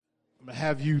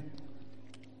Have you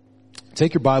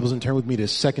take your Bibles and turn with me to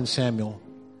 2 Samuel,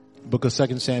 book of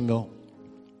 2 Samuel,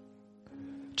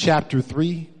 chapter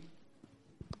 3.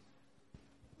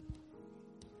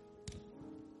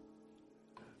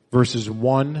 Verses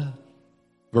 1,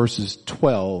 verses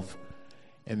 12,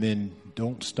 and then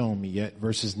don't stone me yet,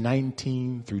 verses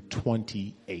 19 through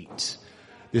 28.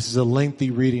 This is a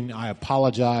lengthy reading. I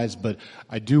apologize, but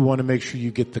I do want to make sure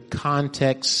you get the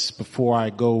context before I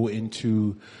go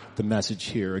into the message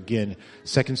here. Again,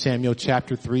 2 Samuel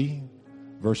chapter 3,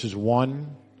 verses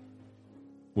 1.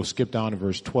 We'll skip down to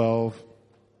verse 12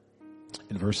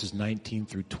 and verses 19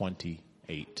 through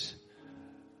 28.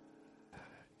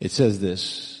 It says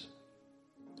this.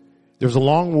 There was a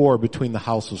long war between the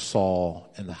house of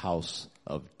Saul and the house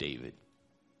of David.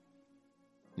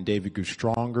 And David grew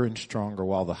stronger and stronger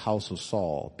while the house of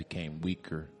Saul became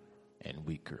weaker and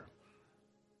weaker.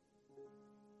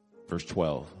 Verse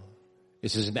 12. It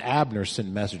says, and Abner sent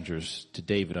messengers to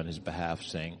David on his behalf,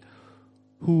 saying,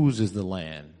 whose is the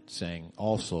land? Saying,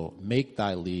 also, make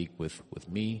thy league with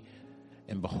me,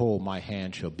 and behold, my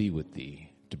hand shall be with thee,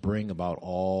 to bring about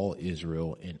all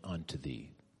Israel in unto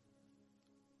thee.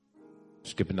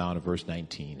 Skipping down to verse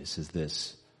 19, it says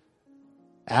this.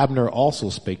 Abner also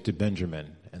spake to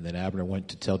Benjamin, and then Abner went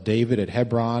to tell David at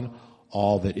Hebron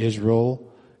all that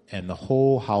Israel and the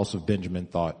whole house of Benjamin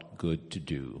thought good to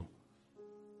do.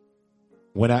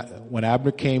 When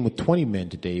Abner came with 20 men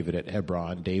to David at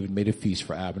Hebron, David made a feast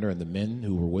for Abner and the men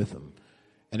who were with him.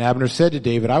 And Abner said to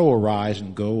David, I will arise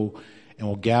and go and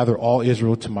will gather all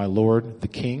Israel to my lord the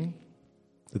king,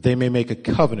 that they may make a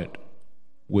covenant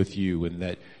with you, and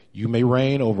that you may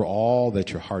reign over all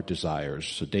that your heart desires.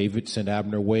 So David sent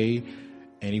Abner away,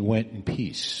 and he went in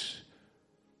peace.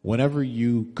 Whenever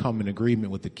you come in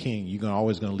agreement with the king, you're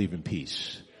always going to leave in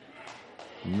peace.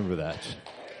 Remember that.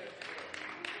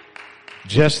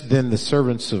 Just then the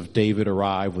servants of David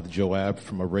arrived with Joab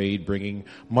from a raid, bringing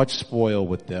much spoil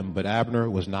with them. But Abner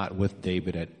was not with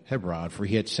David at Hebron, for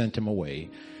he had sent him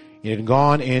away. He had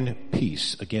gone in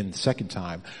peace. Again, the second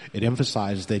time, it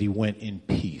emphasizes that he went in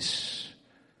peace.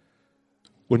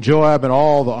 When Joab and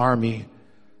all the army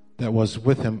that was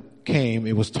with him came,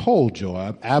 it was told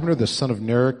Joab, Abner the son of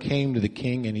Ner came to the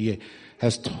king, and he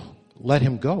has let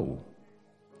him go,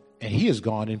 and he has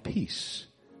gone in peace.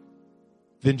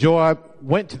 Then Joab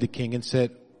went to the king and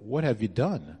said, what have you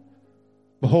done?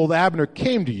 Behold, Abner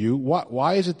came to you.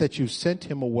 Why is it that you sent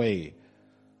him away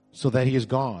so that he is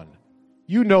gone?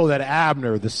 You know that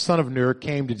Abner, the son of Ner,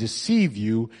 came to deceive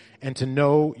you and to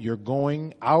know you're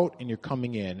going out and you're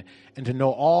coming in, and to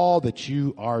know all that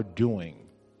you are doing.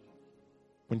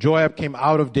 When Joab came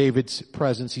out of David's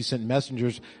presence, he sent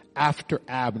messengers after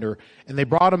Abner, and they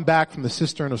brought him back from the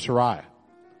cistern of Sariah.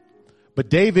 But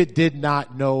David did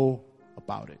not know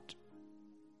about it.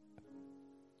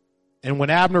 And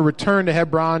when Abner returned to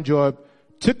Hebron, Joab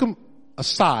took him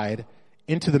aside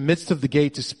into the midst of the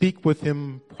gate to speak with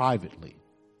him privately.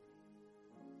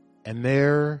 And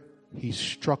there he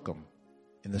struck him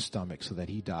in the stomach so that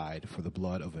he died for the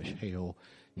blood of Ahel,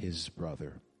 his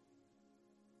brother.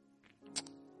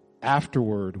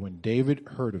 Afterward, when David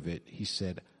heard of it, he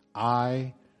said,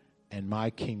 I and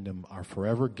my kingdom are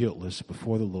forever guiltless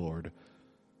before the Lord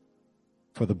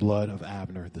for the blood of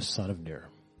Abner, the son of Ner.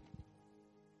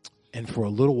 And for a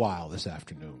little while this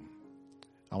afternoon,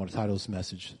 I want to title this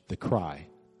message, The Cry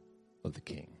of the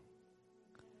King.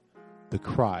 The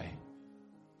Cry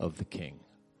of the King.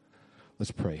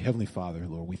 Let's pray. Heavenly Father,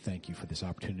 Lord, we thank you for this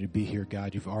opportunity to be here,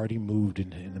 God. You've already moved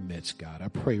in the midst, God. I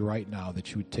pray right now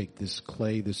that you would take this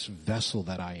clay, this vessel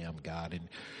that I am, God, and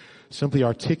simply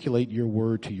articulate your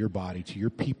word to your body, to your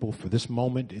people for this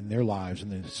moment in their lives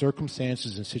and the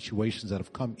circumstances and situations that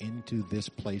have come into this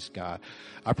place, God.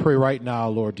 I pray right now,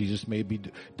 Lord Jesus, may it be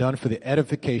done for the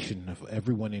edification of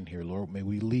everyone in here, Lord. May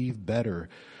we leave better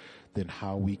than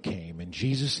how we came. In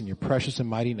Jesus, in your precious and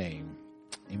mighty name,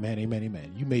 amen, amen,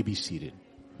 amen. You may be seated.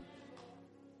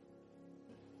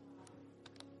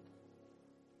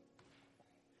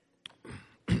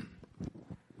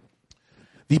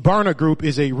 The Barna Group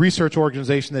is a research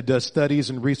organization that does studies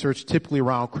and research typically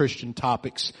around Christian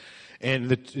topics,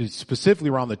 and specifically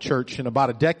around the church. And about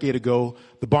a decade ago,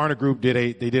 the Barna Group did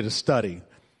a study.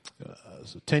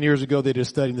 So 10 years ago, they did a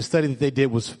study, and the study that they did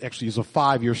was a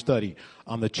 5-year study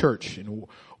on the church. And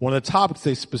one of the topics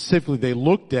they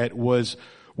looked at was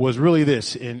really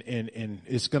this, and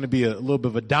it's going to be a little bit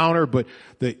of a downer, but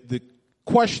the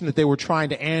question that they were trying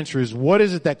to answer is, what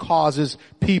is it that causes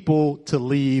people to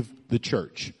leave the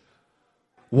church?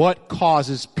 What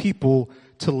causes people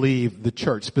to leave the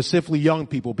church? Specifically young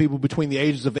people between the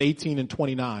ages of 18 and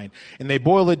 29. And they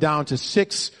boil it down to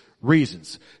 6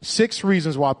 reasons. 6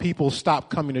 reasons why people stop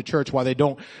coming to church, why they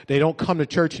don't come to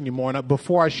church anymore. And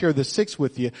before I share the 6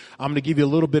 with you, I'm going to give you a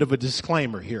little bit of a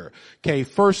disclaimer here. Okay,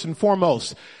 first and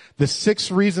foremost, the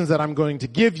 6 reasons that I'm going to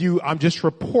give you, I'm just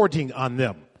reporting on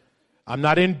them. I'm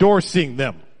not endorsing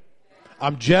them.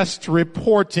 I'm just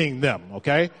reporting them,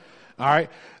 okay? All right.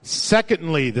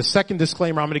 Secondly, the second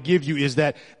disclaimer I'm going to give you is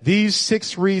that these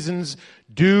 6 reasons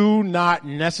do not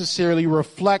necessarily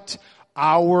reflect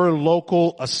our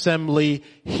local assembly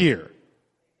here.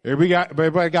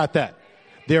 Everybody got that?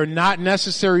 They're not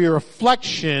necessarily a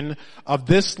reflection of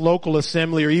this local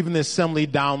assembly or even the assembly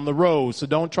down the road. So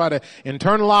don't try to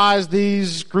internalize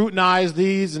these, scrutinize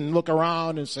these, and look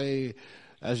around and say,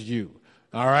 that's you.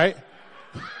 All right?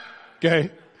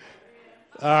 Okay?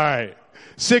 All right.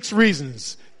 6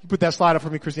 reasons. You put that slide up for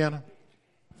me, Christiana.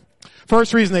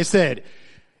 First reason they said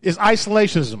is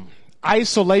isolationism.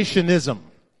 Isolationism.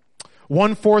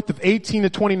 1/4 of 18 to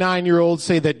 29-year-olds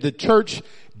say that the church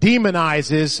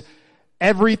demonizes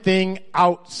everything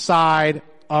outside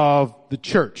of the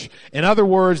church. In other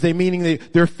words,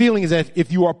 their feeling is that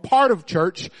if you are part of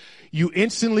church, you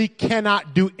instantly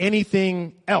cannot do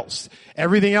anything else.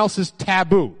 Everything else is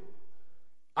taboo.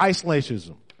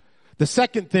 Isolationism. The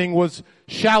second thing was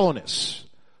shallowness.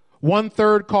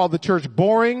 1/3 called the church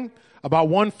boring. About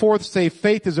 1/4 say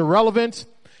faith is irrelevant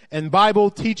and Bible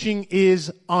teaching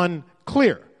is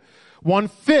unclear.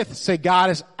 1/5 say God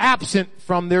is absent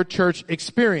from their church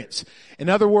experience. In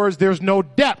other words, there's no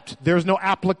depth. There's no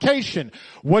application.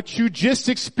 What you just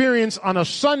experienced on a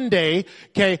Sunday,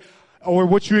 okay, or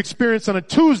what you experience on a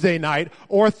Tuesday night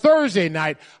or a Thursday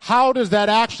night, how does that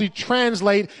actually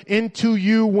translate into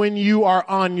you when you are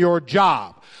on your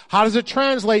job? How does it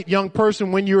translate, young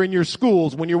person, when you're in your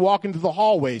schools, when you're walking through the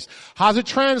hallways? How does it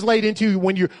translate into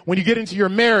when you get into your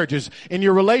marriages, in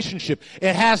your relationship?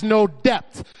 It has no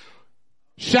depth.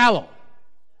 Shallow.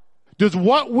 Does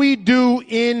what we do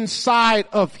inside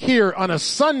of here on a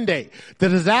Sunday,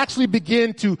 does it actually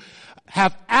begin to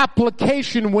have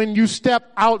application when you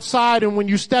step outside and when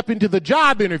you step into the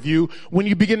job interview, when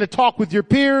you begin to talk with your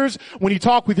peers, when you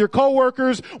talk with your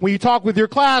coworkers, when you talk with your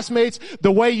classmates,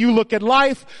 the way you look at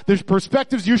life, there's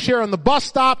perspectives you share on the bus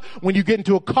stop, when you get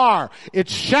into a car.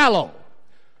 It's shallow.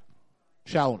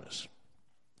 Shallowness.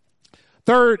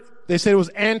 Third, they said it was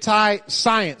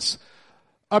anti-science.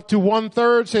 Up to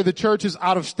 1/3 say the church is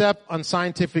out of step on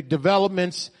scientific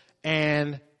developments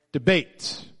and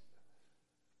debate.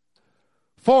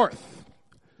 Fourth,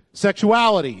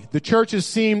 sexuality. The church is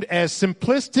seen as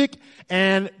simplistic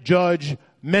and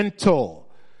judgmental.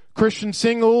 Christian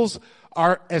singles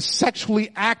are as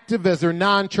sexually active as their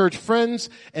non-church friends,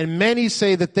 and many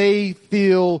say that they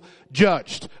feel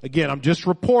judged. Again, I'm just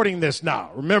reporting this now.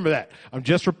 Remember that. I'm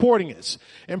just reporting this.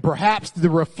 And perhaps the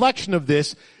reflection of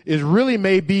this is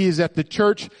that the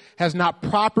church has not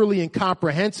properly and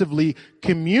comprehensively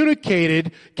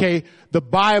communicated, the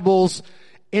Bible's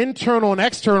internal and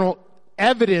external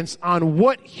evidence on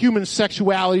what human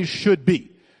sexuality should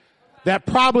be. That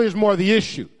probably is more the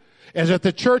issue, is that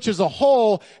the church as a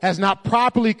whole has not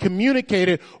properly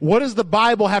communicated what does the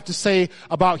Bible have to say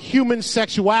about human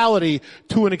sexuality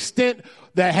to an extent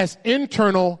that has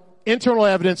internal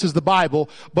evidence is the Bible,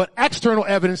 but external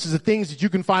evidence is the things that you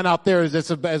can find out there, as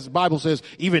the Bible says,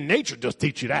 even nature does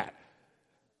teach you that.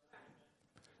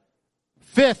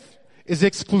 Fifth is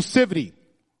exclusivity.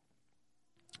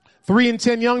 3 in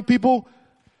 10 young people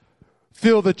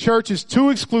feel the church is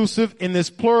too exclusive in this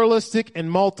pluralistic and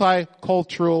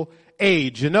multicultural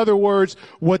age. In other words,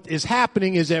 what is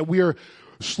happening is that we are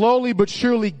slowly but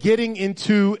surely getting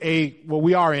into a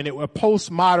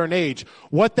postmodern age.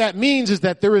 What that means is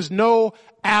that there is no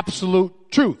absolute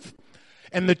truth.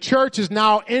 And the church is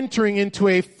now entering into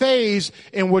a phase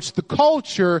in which the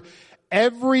culture,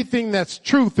 everything that's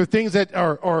truth or things that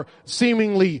are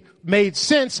seemingly made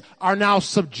sense are now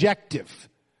subjective.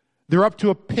 They're up to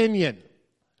opinion.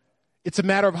 It's a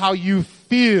matter of how you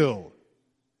feel.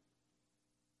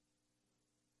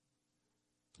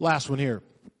 Last one here.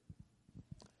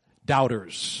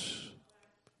 Doubters.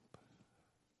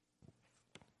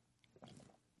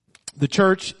 The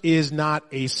church is not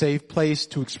a safe place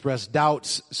to express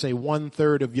doubts, say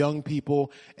 1/3 of young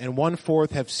people, and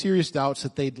 1/4 have serious doubts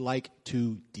that they'd like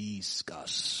to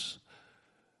discuss.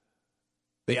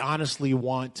 They honestly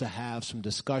want to have some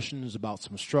discussions about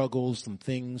some struggles, some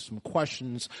things, some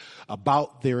questions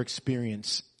about their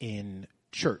experience in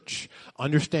church.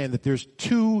 Understand that there's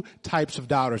 2 types of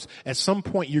doubters. At some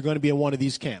point, you're going to be in one of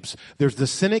these camps. There's the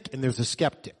cynic and there's the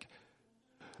skeptic.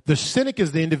 The cynic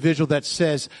is the individual that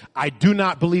says, I do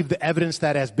not believe the evidence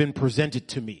that has been presented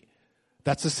to me.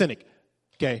 That's the cynic.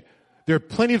 Okay. There are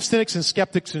plenty of cynics and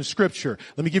skeptics in Scripture.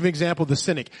 Let me give you an example of the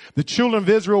cynic. The children of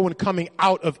Israel, when coming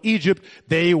out of Egypt,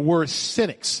 they were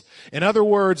cynics. In other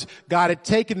words, God had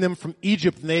taken them from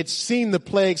Egypt and they had seen the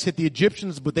plagues hit the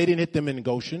Egyptians, but they didn't hit them in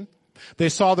Goshen. They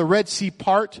saw the Red Sea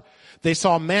part. They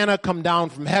saw manna come down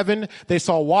from heaven. They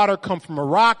saw water come from a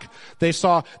rock. They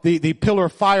saw the pillar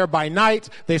of fire by night.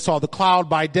 They saw the cloud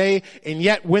by day. And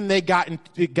yet when they got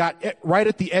right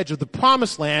at the edge of the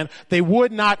promised land, they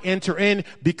would not enter in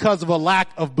because of a lack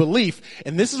of belief.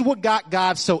 And this is what got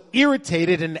God so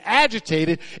irritated and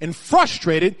agitated and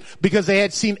frustrated, because they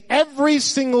had seen every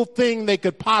single thing they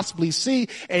could possibly see,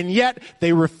 and yet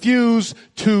they refused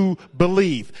to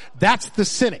believe. That's the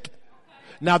cynic.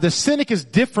 Now, the cynic is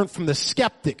different from the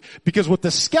skeptic, because what the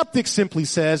skeptic simply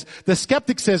says,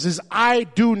 is, I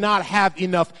do not have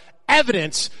enough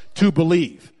evidence to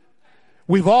believe.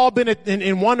 We've all been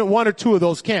in one or two of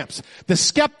those camps. The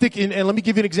skeptic, and let me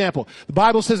give you an example. The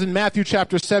Bible says in Matthew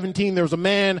chapter 17, there was a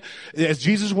man, as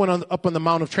Jesus went up on the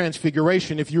Mount of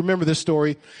Transfiguration, if you remember this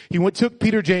story, he took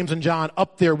Peter, James, and John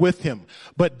up there with him.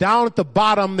 But down at the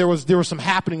bottom, there were some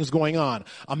happenings going on.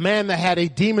 A man that had a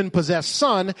demon-possessed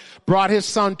son brought his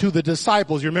son to the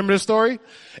disciples. You remember this story?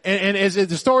 And as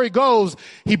the story goes,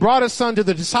 he brought his son to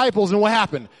the disciples, and what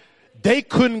happened? They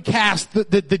couldn't cast the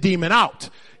demon out.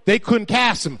 They couldn't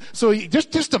cast him. So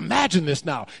just imagine this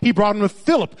now. He brought him to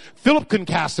Philip. Philip couldn't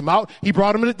cast him out. He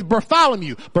brought him to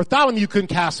Bartholomew. Bartholomew couldn't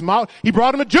cast him out. He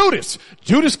brought him to Judas.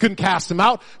 Judas couldn't cast him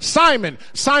out. Simon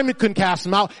couldn't cast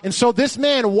him out. And so this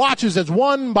man watches as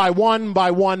one by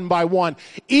one,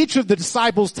 each of the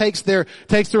disciples takes their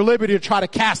liberty to try to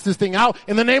cast this thing out.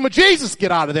 In the name of Jesus,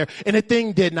 get out of there. And the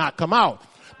thing did not come out.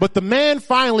 But the man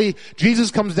finally, Jesus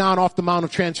comes down off the Mount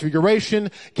of Transfiguration,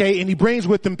 okay, and he brings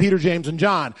with him Peter, James, and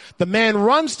John. The man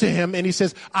runs to him and he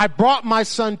says, I brought my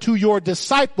son to your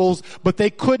disciples, but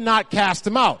they could not cast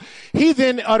him out. He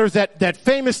then utters that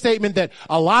famous statement that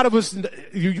a lot of us,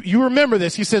 you remember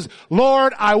this. He says,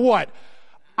 Lord, I what?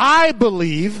 I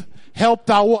believe, help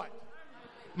thou what?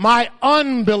 My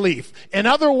unbelief. In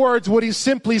other words, what he's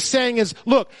simply saying is,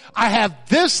 look, I have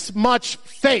this much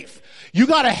faith. You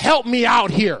got to help me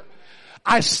out here.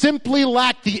 I simply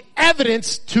lack the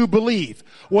evidence to believe.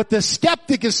 What the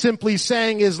skeptic is simply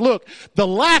saying is, look, the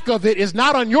lack of it is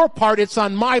not on your part, it's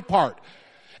on my part.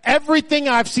 Everything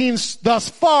I've seen thus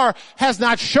far has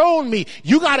not shown me.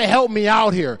 You got to help me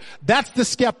out here. That's the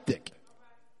skeptic.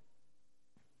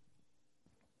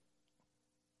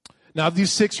 Now, of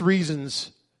these 6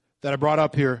 reasons that I brought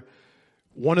up here,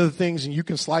 one of the things, and you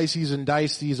can slice these and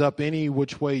dice these up any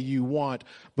which way you want,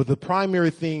 but the primary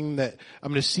thing that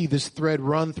I'm going to see this thread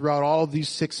run throughout all of these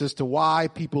 6 as to why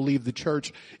people leave the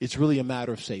church, it's really a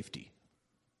matter of safety.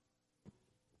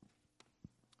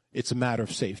 It's a matter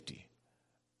of safety.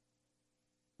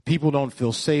 People don't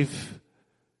feel safe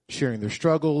sharing their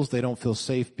struggles. They don't feel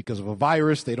safe because of a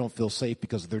virus. They don't feel safe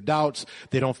because of their doubts.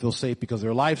 They don't feel safe because of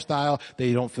their lifestyle.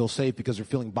 They don't feel safe because they're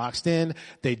feeling boxed in.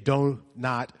 They do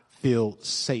not feel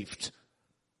safe.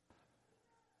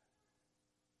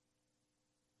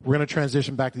 We're going to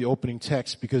transition back to the opening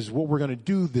text, because what we're going to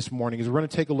do this morning is we're going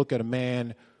to take a look at a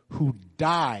man who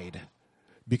died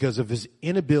because of his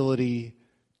inability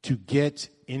to get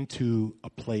into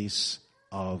a place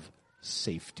of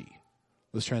safety.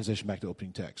 Let's transition back to the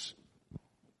opening text.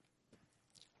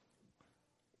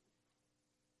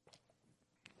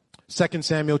 2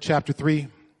 Samuel chapter 3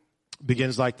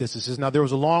 begins like this. It says, now there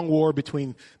was a long war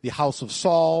between the house of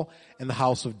Saul and the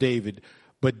house of David.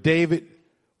 But David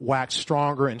waxed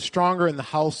stronger and stronger, and the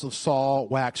house of Saul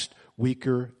waxed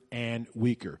weaker and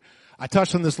weaker. I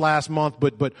touched on this last month,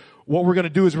 but what we're going to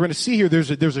do is we're going to see here there's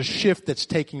a shift that's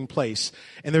taking place.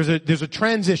 And there's a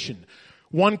transition.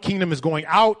 One kingdom is going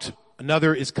out,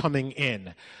 another is coming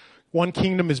in. One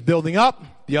kingdom is building up,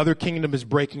 the other kingdom is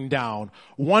breaking down.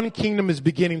 One kingdom is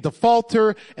beginning to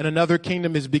falter, and another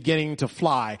kingdom is beginning to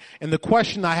fly. And the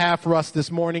question I have for us this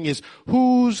morning is,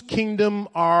 whose kingdom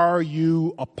are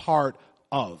you a part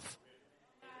of?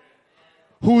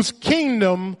 Whose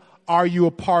kingdom are you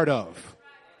a part of?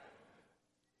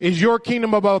 Is your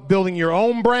kingdom about building your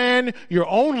own brand, your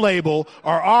own label,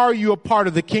 or are you a part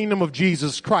of the kingdom of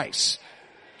Jesus Christ?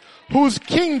 Whose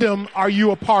kingdom are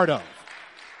you a part of?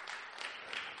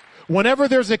 Whenever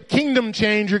there's a kingdom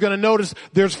change, you're going to notice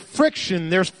there's friction,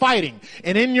 there's fighting.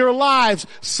 And in your lives,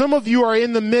 some of you are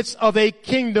in the midst of a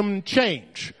kingdom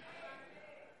change.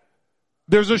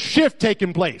 There's a shift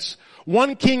taking place.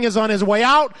 One king is on his way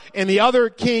out, and the other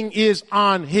king is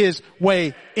on his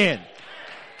way in.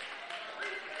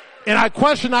 And a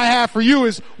question I have for you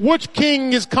is, which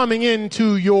king is coming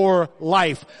into your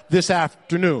life this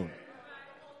afternoon?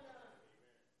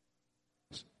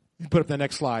 You put up the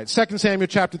next slide. 2 Samuel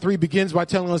chapter 3 begins by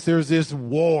telling us there's this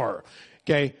war.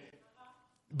 Okay.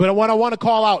 But what I want to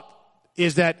call out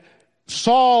is that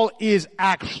Saul is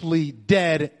actually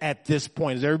dead at this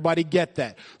point. Does everybody get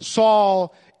that?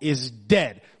 Saul is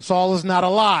dead. Saul is not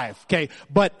alive. Okay.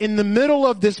 But in the middle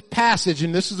of this passage,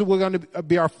 and this is what's going to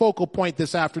be our focal point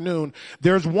this afternoon,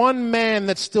 there's one man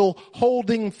that's still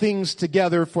holding things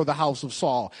together for the house of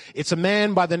Saul. It's a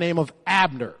man by the name of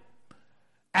Abner.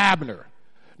 Abner.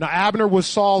 Now, Abner was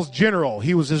Saul's general.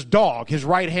 He was his dog, his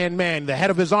right-hand man, the head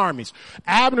of his armies.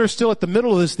 Abner's still at the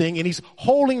middle of this thing, and he's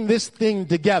holding this thing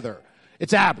together.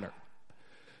 It's Abner.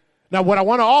 Now, what I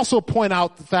want to also point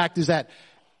out, the fact is that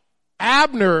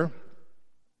Abner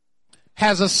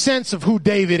has a sense of who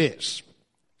David is.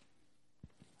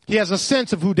 He has a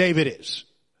sense of who David is.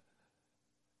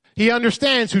 He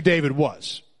understands who David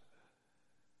was.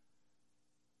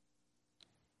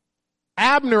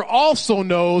 Abner also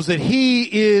knows that he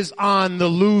is on the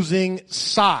losing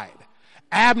side.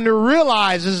 Abner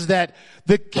realizes that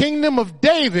the kingdom of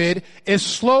David is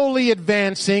slowly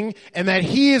advancing and that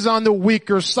he is on the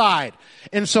weaker side.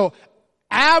 And so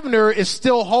Abner is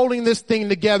still holding this thing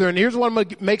together. And here's what I'm going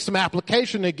to make some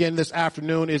application again this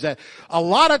afternoon is that a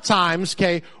lot of times,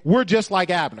 okay, we're just like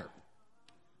Abner.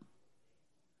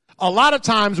 A lot of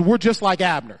times we're just like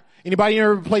Abner. Anybody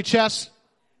here ever play chess?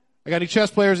 I got any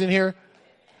chess players in here?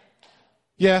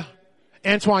 Yeah.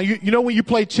 Antoine, you know when you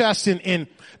play chess and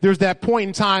there's that point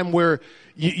in time where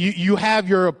you have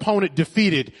your opponent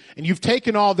defeated and you've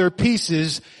taken all their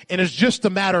pieces and it's just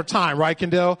a matter of time, right,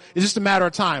 Kendall? It's just a matter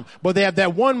of time. But they have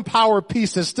that one power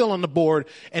piece that's still on the board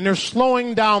and they're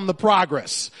slowing down the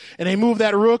progress. And they move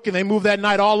that rook and they move that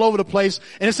knight all over the place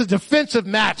and it's a defensive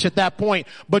match at that point.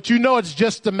 But you know it's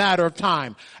just a matter of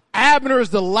time. Abner is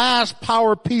the last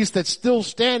power piece that's still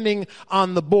standing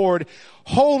on the board,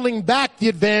 holding back the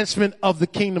advancement of the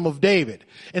kingdom of David.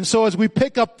 And so as we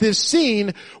pick up this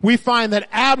scene, we find that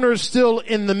Abner is still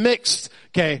in the mix,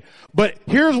 okay? But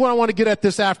here's what I want to get at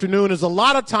this afternoon is a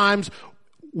lot of times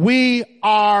we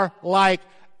are like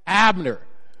Abner.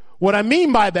 What I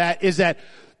mean by that is that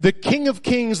the King of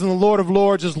Kings and the Lord of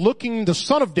Lords is looking, the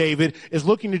Son of David is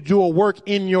looking to do a work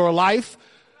in your life.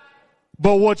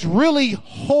 But what's really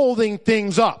holding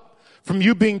things up from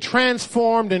you being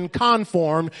transformed and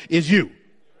conformed is you.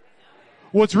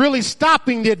 What's really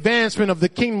stopping the advancement of the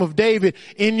kingdom of David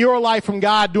in your life from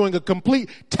God doing a complete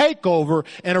takeover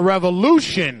and a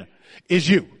revolution is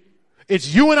you.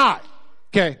 It's you and I.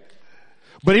 Okay.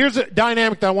 But here's a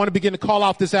dynamic that I want to begin to call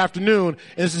out this afternoon,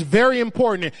 and this is very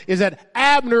important, is that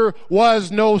Abner was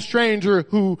no stranger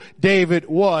who David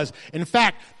was. In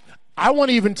fact, I want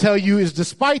to even tell you is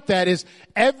despite that is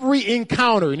every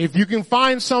encounter, and if you can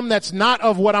find some that's not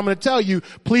of what I'm going to tell you,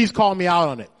 please call me out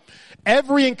on it.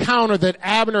 Every encounter that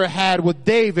Abner had with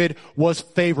David was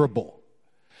favorable.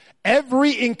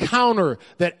 Every encounter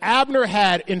that Abner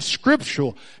had in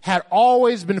scripture had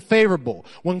always been favorable.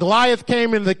 When Goliath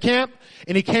came into the camp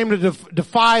and he came to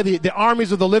defy the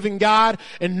armies of the living God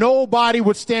and nobody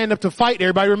would stand up to fight.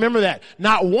 Everybody remember that.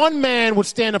 Not one man would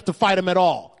stand up to fight him at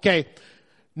all. Okay.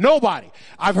 Nobody.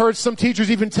 I've heard some teachers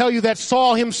even tell you that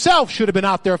Saul himself should have been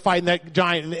out there fighting that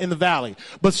giant in the valley.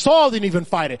 But Saul didn't even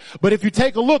fight it. But if you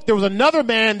take a look, there was another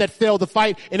man that failed to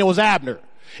fight, and it was Abner.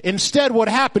 Instead, what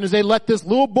happened is they let this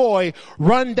little boy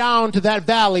run down to that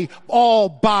valley all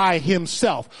by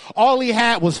himself. All he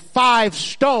had was 5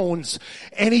 stones,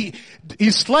 and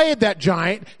he slayed that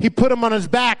giant. He put him on his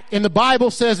back, and the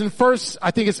Bible says in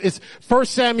it's 1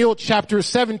 Samuel chapter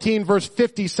 17 verse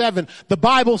 57, the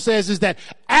Bible says is that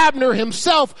Abner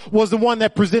himself was the one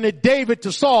that presented David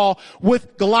to Saul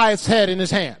with Goliath's head in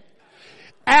his hand.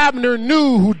 Abner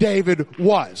knew who David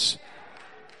was.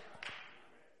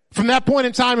 From that point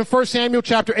in time in 1 Samuel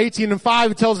chapter 18 and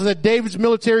 5, it tells us that David's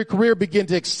military career began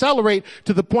to accelerate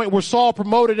to the point where Saul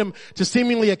promoted him to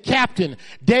seemingly a captain.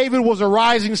 David was a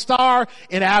rising star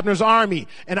in Abner's army,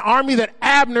 an army that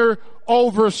Abner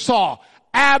oversaw.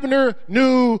 Abner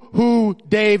knew who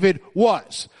David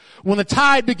was. When the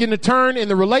tide began to turn and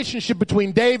the relationship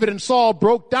between David and Saul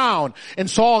broke down and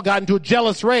Saul got into a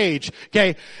jealous rage,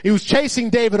 okay, he was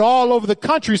chasing David all over the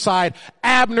countryside,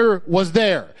 Abner was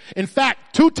there. In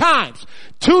fact, two times,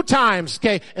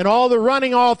 okay, and all the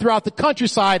running all throughout the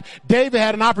countryside, David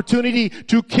had an opportunity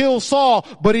to kill Saul,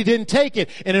 but he didn't take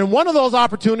it. And in one of those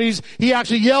opportunities, he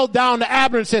actually yelled down to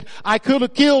Abner and said, I could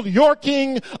have killed your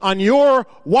king on your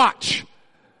watch.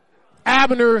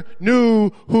 Abner knew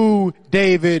who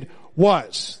David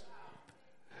was.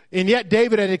 And yet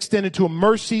David had extended to a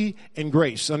mercy and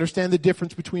grace. Understand the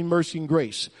difference between mercy and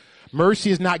grace.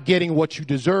 Mercy is not getting what you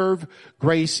deserve.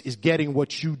 Grace is getting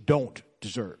what you don't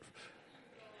deserve.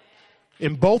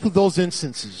 In both of those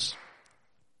instances,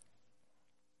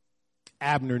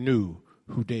 Abner knew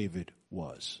who David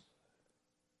was.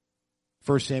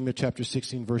 1 Samuel chapter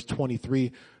 16, verse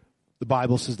 23, the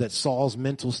Bible says that Saul's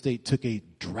mental state took a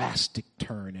drastic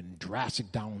turn and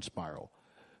drastic down spiral.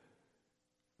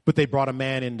 But they brought a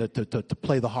man in to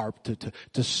play the harp,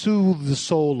 to soothe the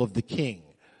soul of the king.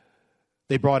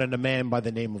 They brought in a man by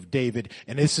the name of David.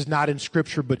 And this is not in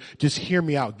scripture, but just hear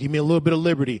me out. Give me a little bit of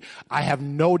liberty. I have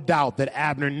no doubt that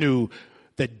Abner knew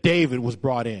that David was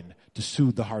brought in to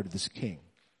soothe the heart of this king.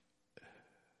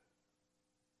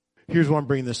 Here's why I'm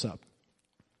bringing this up.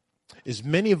 Is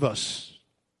many of us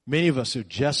are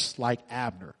just like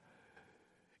Abner.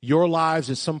 Your lives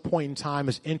at some point in time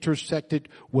has intersected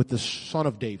with the Son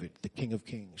of David, the King of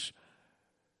Kings.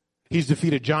 He's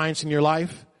defeated giants in your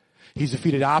life. He's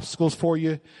defeated obstacles for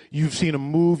you. You've seen him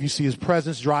move. You see his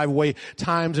presence drive away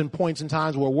times and points and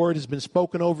times where a word has been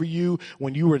spoken over you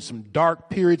when you were in some dark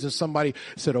periods and somebody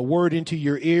said a word into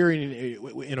your ear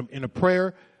in a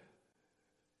prayer.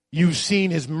 You've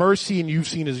seen his mercy and you've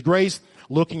seen his grace.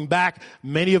 Looking back,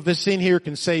 many of us in here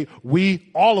can say,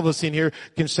 all of us in here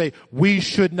can say, we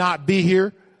should not be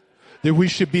here. That we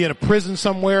should be in a prison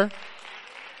somewhere.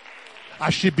 I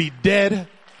should be dead.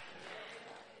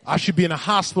 I should be in a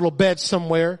hospital bed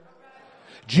somewhere.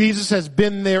 Jesus has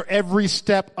been there every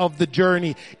step of the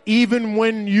journey, even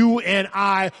when you and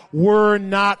I were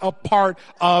not a part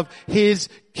of his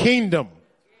kingdom.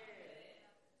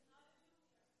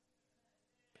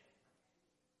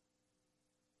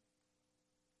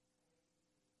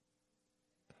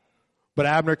 But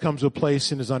Abner comes to a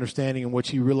place in his understanding in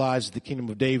which he realizes the kingdom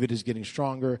of David is getting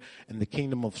stronger and the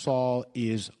kingdom of Saul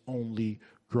is only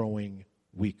growing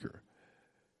weaker.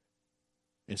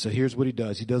 And so here's what he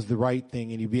does. He does the right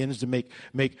thing and he begins to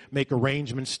make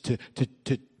arrangements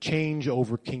to change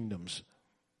over kingdoms,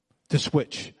 to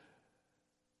switch.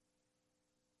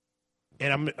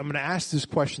 And I'm going to ask this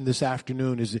question this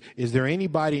afternoon. Is there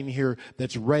anybody in here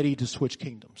that's ready to switch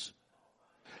kingdoms?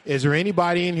 Is there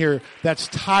anybody in here that's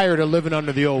tired of living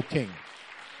under the old king?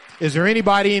 Is there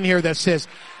anybody in here that says,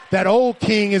 that old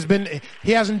king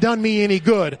he hasn't done me any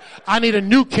good. I need a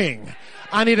new king.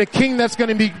 I need a king that's going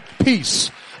to be peace.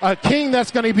 A king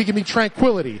that's going to give me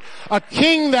tranquility. A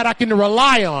king that I can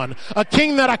rely on. A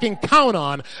king that I can count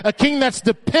on. A king that's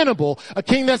dependable. A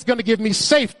king that's going to give me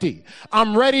safety.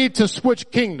 I'm ready to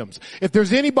switch kingdoms. If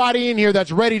there's anybody in here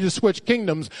that's ready to switch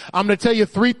kingdoms, I'm going to tell you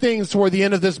 3 things toward the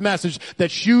end of this message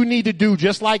that you need to do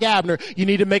just like Abner. You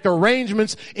need to make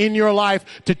arrangements in your life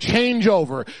to change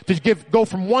over, to go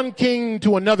from one king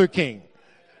to another king.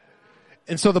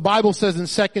 And so the Bible says in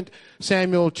 2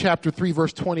 Samuel chapter 3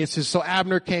 verse 20, it says, so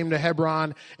Abner came to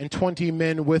Hebron and 20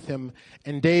 men with him,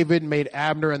 and David made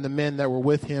Abner and the men that were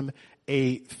with him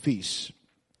a feast.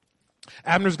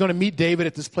 Abner's going to meet David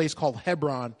at this place called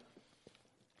Hebron.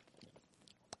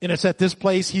 And it's at this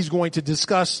place he's going to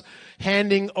discuss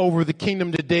handing over the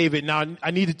kingdom to David. Now,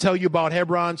 I need to tell you about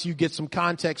Hebron so you get some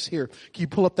context here. Can you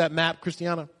pull up that map,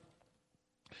 Christiana?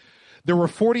 There were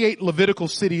 48 Levitical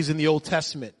cities in the Old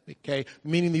Testament, okay?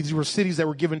 Meaning these were cities that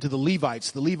were given to the Levites.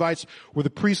 The Levites were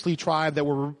the priestly tribe that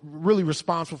were really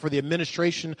responsible for the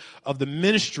administration of the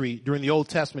ministry during the Old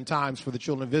Testament times for the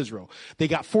children of Israel. They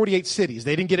got 48 cities.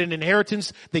 They didn't get an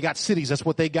inheritance. They got cities. That's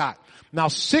what they got. Now,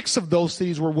 6 of those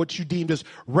cities were what you deemed as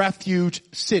refuge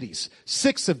cities.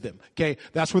 6 of them, okay?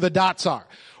 That's where the dots are.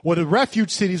 What the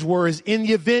refuge cities were is in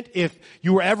the event if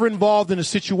you were ever involved in a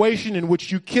situation in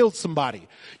which you killed somebody.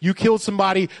 You killed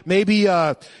somebody, maybe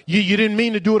you didn't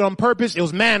mean to do it on purpose. It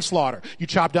was manslaughter. You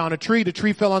chopped down a tree, the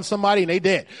tree fell on somebody and they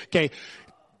dead. Okay.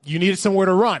 You needed somewhere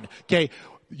to run. Okay.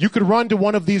 You could run to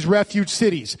one of these refuge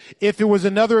cities. If there was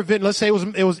another event, let's say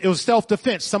it was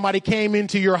self-defense. Somebody came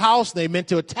into your house, they meant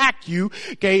to attack you,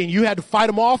 okay, and you had to fight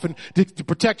them off and to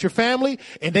protect your family,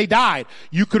 and they died.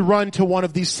 You could run to one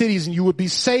of these cities and you would be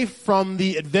safe from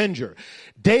the avenger.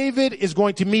 David is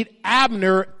going to meet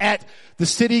Abner at the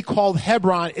city called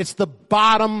Hebron. It's the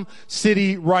bottom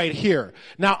city right here.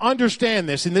 Now understand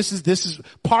this, and this is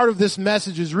part of this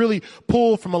message is really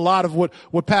pulled from a lot of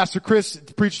what Pastor Chris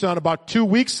preached on about 2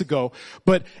 weeks ago.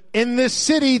 But in this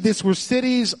city, these were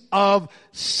cities of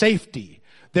safety.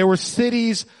 There were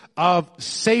cities of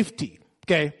safety.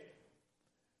 Okay.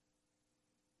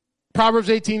 Proverbs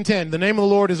 18:10, the name of the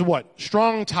Lord is what?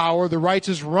 Strong tower, the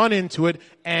righteous run into it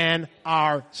and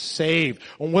are saved.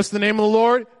 And what's the name of the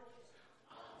Lord?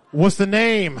 What's the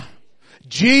name?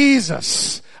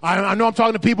 Jesus. I know I'm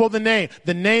talking to people with the name.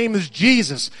 The name is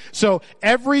Jesus. So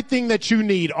everything that you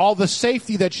need, all the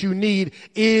safety that you need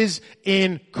is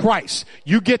in Christ.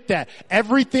 You get that.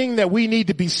 Everything that we need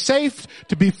to be safe,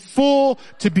 to be full,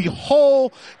 to be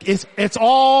whole, it's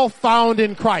all found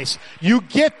in Christ. You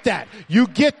get that. You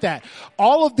get that.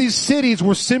 All of these cities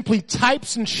were simply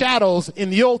types and shadows in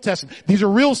the Old Testament. These are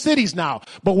real cities now.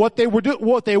 But what they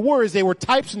were is they were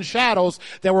types and shadows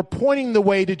that were pointing the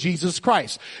way to Jesus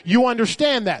Christ. You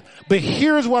understand that. But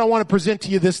here's what I want to present to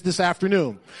you this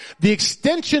afternoon. The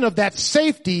extension of that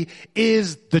safety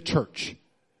is the church.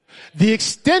 The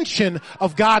extension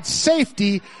of God's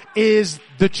safety is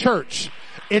the church.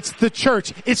 It's the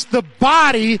church. It's the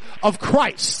body of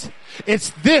Christ. It's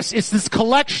this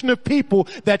collection of people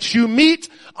that you meet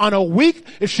on a week.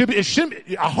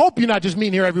 I hope you're not just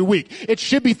meeting here every week. It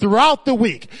should be throughout the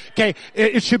week. Okay.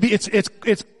 It should be,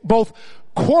 it's both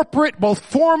corporate, both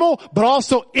formal, but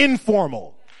also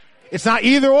informal. It's not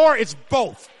either or, it's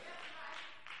both.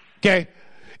 Okay.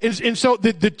 And so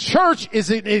the church is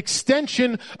an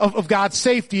extension of God's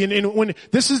safety. And when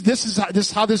this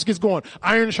is how this gets going.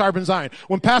 Iron sharpens iron.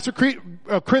 When Pastor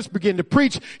Chris began to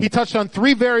preach, he touched on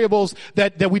three variables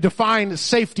that we define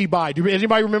safety by. Do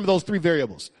anybody remember those three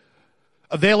variables?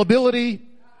 Availability,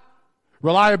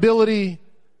 reliability,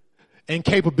 and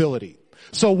capability.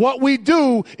 So what we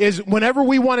do is whenever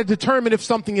we want to determine if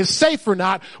something is safe or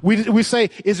not, we say,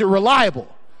 is it reliable?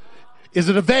 Is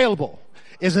it available?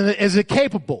 Is it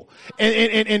capable?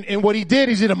 And what he did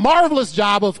is he did a marvelous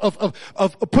job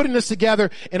of putting this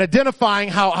together and identifying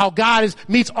how God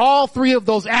meets all three of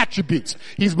those attributes.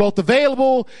 He's both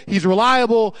available, he's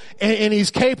reliable, and he's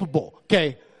capable.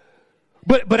 Okay.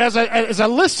 But as I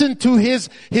listened to his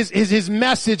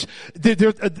message,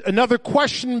 there another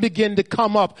question began to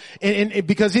come up, and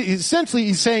because essentially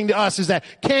he's saying to us is that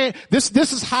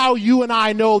this is how you and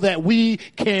I know that we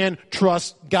can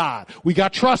trust God. We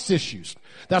got trust issues.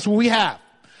 That's what we have.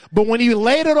 But when he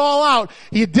laid it all out,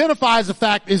 he identifies the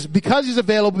fact is because he's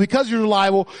available, because he's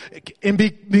reliable, and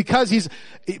because he's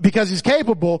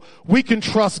capable, we can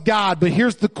trust God. But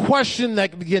here's the question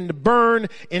that began to burn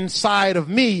inside of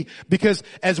me, because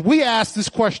as we ask this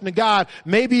question to God,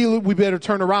 maybe we better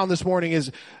turn around this morning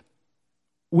is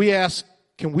we ask,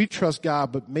 can we trust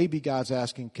God? But maybe God's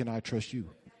asking, can I trust you?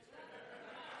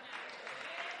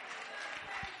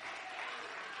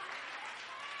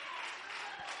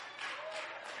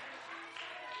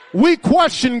 We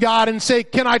question God and say,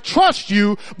 can I trust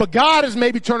you? But God is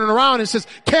maybe turning around and says,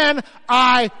 can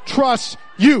I trust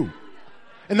you?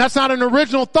 And that's not an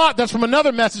original thought. That's from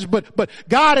another message. But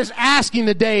God is asking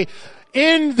today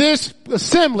in this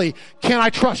assembly, can I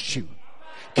trust you?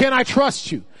 Can I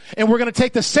trust you? And we're going to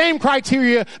take the same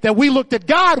criteria that we looked at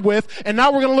God with, and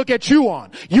now we're going to look at you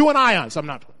on. You and I on. So I'm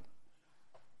not.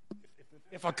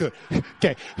 If I could.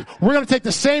 Okay. We're going to take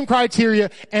the same criteria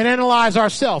and analyze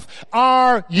ourselves.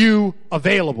 Are you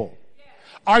available?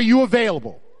 Are you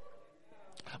available?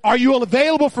 Are you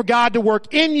available for God to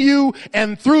work in you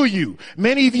and through you?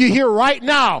 Many of you here right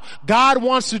now, God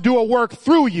wants to do a work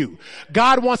through you.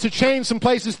 God wants to change some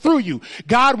places through you.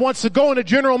 God wants to go into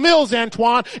General Mills,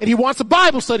 Antoine, and he wants a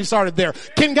Bible study started there.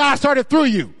 Can God start it through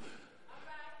you?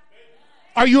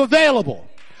 Are you available?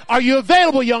 Are you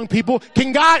available, young people?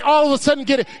 Can God all of a sudden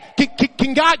get it?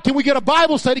 Can we get a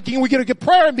Bible study? Can we get a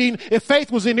prayer meeting if Faith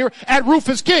was in here at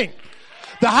Rufus King?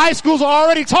 The high schools are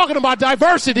already talking about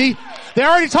diversity. They're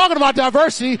already talking about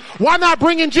diversity. Why not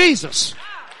bring in Jesus?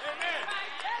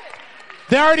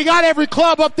 They already got every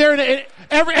club up there,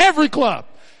 every club.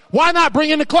 Why not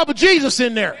bring in the club of Jesus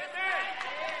in there?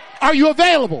 Are you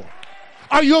available?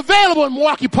 Are you available in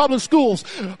Milwaukee Public Schools?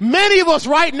 Many of us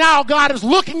right now, God is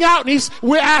looking out and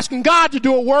we're asking God to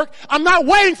do a work. I'm not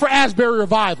waiting for Asbury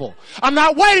Revival. I'm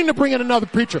not waiting to bring in another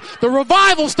preacher. The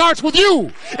revival starts with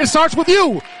you. It starts with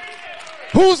you.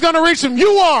 Who's going to reach them?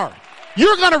 You are.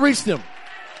 You're going to reach them.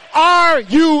 Are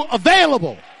you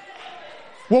available?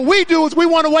 What we do is we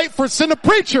want to wait for send a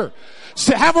preacher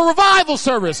to have a revival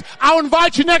service. I'll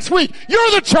invite you next week.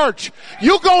 You're the church.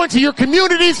 You go into your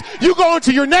communities. You go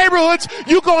into your neighborhoods.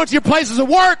 You go into your places of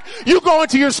work. You go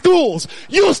into your schools.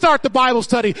 You start the Bible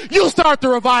study. You start the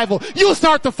revival. You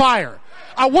start the fire.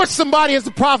 I wish somebody, as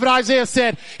the prophet Isaiah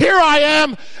said, here I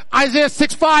am, Isaiah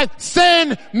 6:5,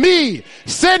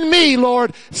 send me,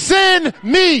 Lord, send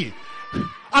me.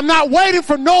 I'm not waiting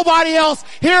for nobody else.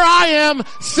 Here I am,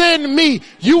 send me.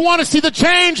 You want to see the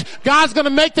change? God's going to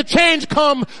make the change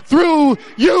come through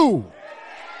you.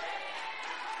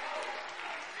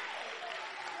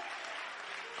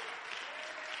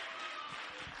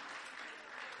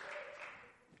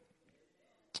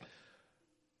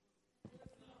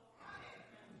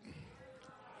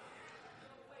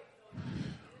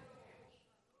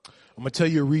 I'm going to tell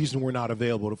you a reason we're not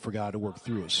available for God to work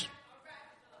through us.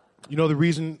 You know the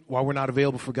reason why we're not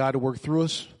available for God to work through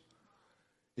us?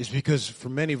 Is because for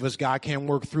many of us, God can't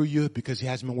work through you because he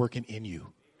hasn't been working in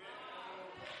you.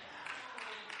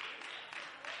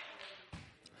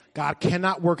 God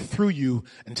cannot work through you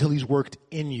until he's worked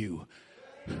in you.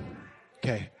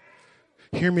 Okay.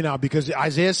 Hear me now, because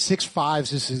Isaiah 6:5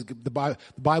 says, the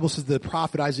Bible says the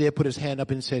prophet Isaiah put his hand up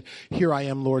and said, "Here I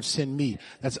am, Lord, send me."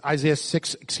 That's Isaiah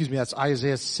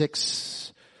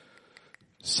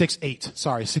 6:8.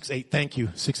 Sorry, 6:8. Thank you.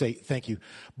 6:8. Thank you.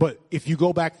 But if you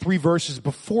go back 3 verses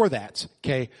before that,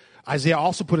 okay, Isaiah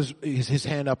also put his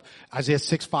hand up. Isaiah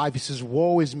 6:5, he says,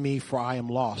 "Woe is me, for I am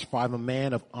lost, for I am a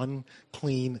man of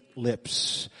unclean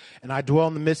lips, and I dwell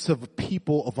in the midst of a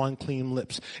people of unclean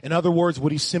lips." In other words,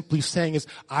 what he's simply saying is,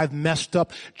 I've messed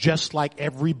up just like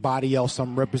everybody else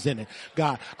I'm representing.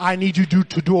 God, I need you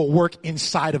to do a work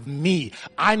inside of me.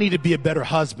 I need to be a better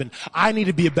husband. I need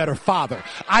to be a better father.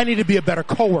 I need to be a better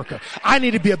coworker. I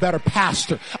need to be a better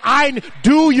pastor.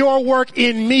 Do your work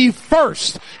in me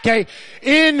first, okay?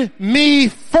 In me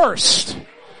first.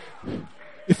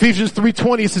 Ephesians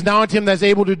 3:20 says, "Now unto him that is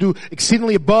able to do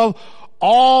exceedingly above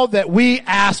all that we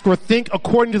ask or think,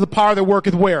 according to the power that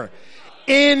worketh" where?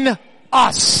 In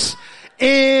us.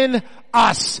 In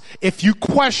us. If you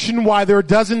question why there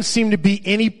doesn't seem to be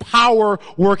any power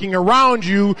working around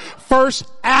you, first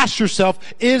ask yourself,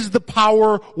 is the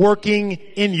power working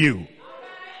in you?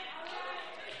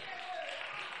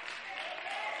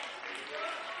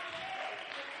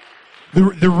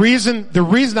 The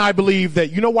reason I believe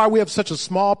that, you know why we have such a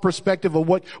small perspective of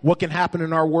what can happen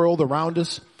in our world around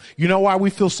us? You know why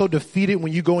we feel so defeated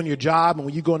when you go in your job and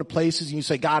when you go into places and you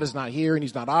say God is not here and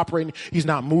he's not operating, he's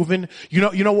not moving? You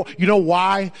know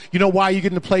why? You know why you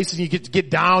get into places and you get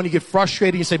down, you get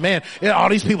frustrated, you say, man, all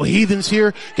these people heathens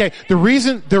here. Okay, the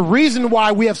reason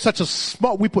why we have such a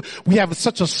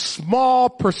small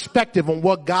perspective on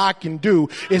what God can do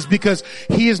is because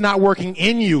he is not working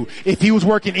in you. If he was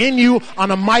working in you on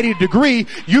a mighty degree,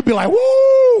 you'd be like,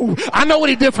 woo, I know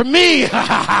what he did for me.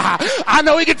 I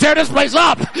know he can tear this place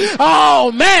up.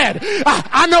 Oh man,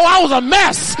 I know I was a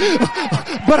mess,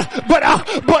 but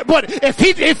if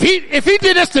he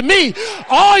did this to me,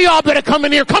 all y'all better come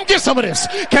in here, come get some of this,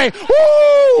 okay?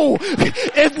 Woo!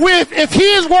 If he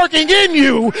is working in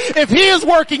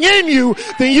you,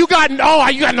 then you got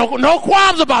no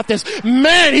qualms about this.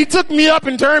 Man, he took me up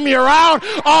and turned me around.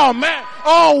 Oh man.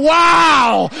 Oh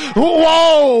wow.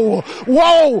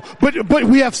 Whoa. But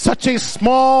we have such a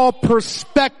small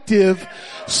perspective.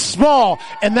 Small.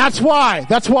 And that's why.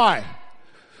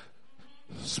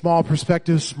 Small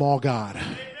perspective, small God.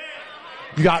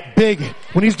 You got big.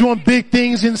 When he's doing big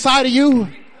things inside of you,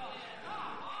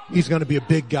 he's going to be a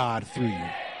big God through you.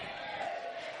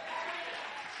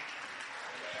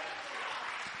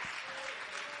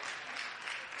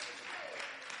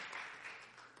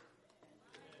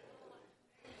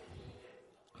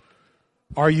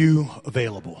 Are you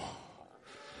available?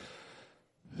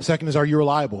 Second is, are you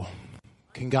reliable?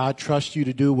 Can God trust you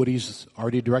to do what he's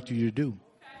already directed you to do?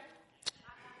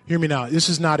 Hear me now. This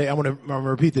is not I'm going to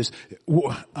repeat this.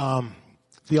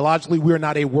 Theologically, we're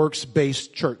not a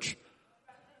works-based church.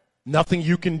 Nothing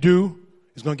you can do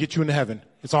is going to get you into heaven.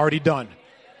 It's already done.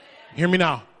 Hear me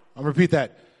now. I'm going to repeat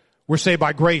that. We're saved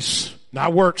by grace,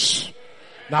 not works.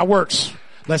 Not works.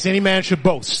 Lest any man should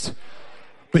boast.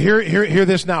 But hear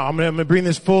this now. I'm going to bring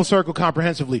this full circle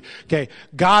comprehensively. Okay.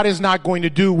 God is not going to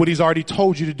do what he's already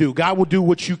told you to do. God will do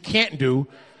what you can't do,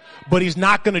 but he's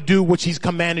not going to do what he's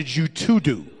commanded you to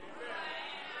do.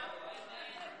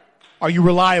 Are you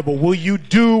reliable? Will you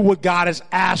do what God has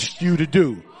asked you to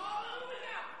do?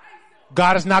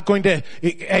 God is not going to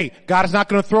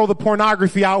throw the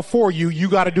pornography out for you. You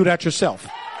got to do that yourself.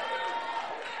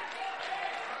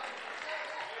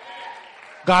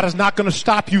 God is not going to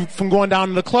stop you from going down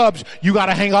to the clubs. You got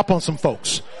to hang up on some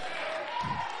folks.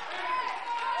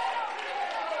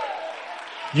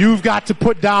 You've got to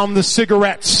put down the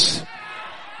cigarettes.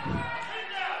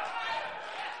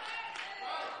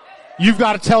 You've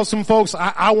got to tell some folks,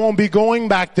 I won't be going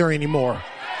back there anymore.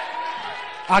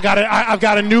 I've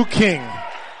got a new king.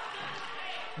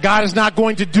 God is not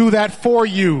going to do that for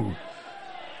you.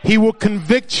 He will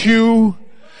convict you.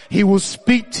 He will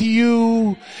speak to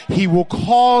you. He will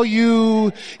call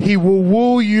you. He will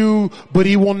woo you, but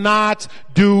he will not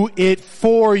do it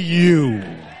for you.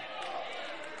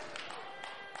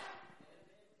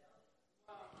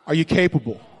 Are you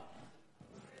capable?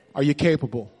 Are you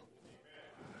capable?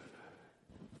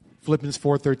 Philippians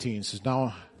 4:13 says,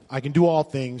 now I can do all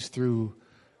things through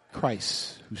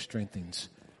Christ who strengthens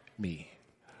me.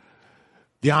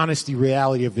 The honesty,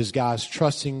 reality of his God's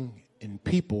trusting in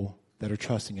people that are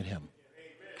trusting in him.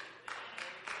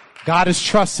 God is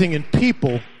trusting in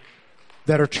people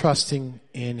that are trusting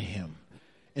in him.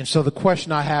 And so the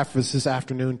question I have for us this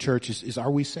afternoon, church, is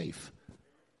are we safe?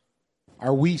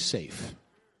 Are we safe?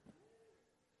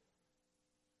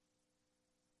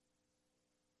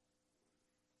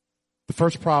 The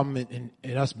first problem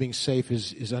in us being safe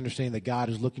is understanding that God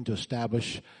is looking to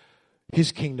establish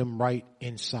his kingdom right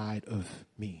inside of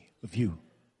me, of you,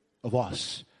 of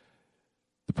us.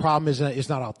 The problem is it's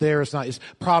not out there. It's not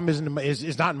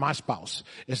in my spouse.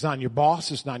 It's not in your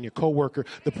boss. It's not in your coworker.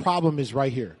 The problem is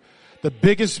right here. The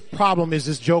biggest problem is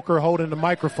this joker holding the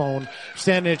microphone,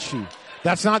 standing at you.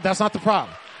 That's not the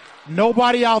problem.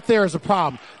 Nobody out there is a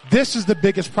problem. This is the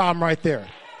biggest problem right there.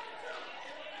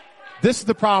 This is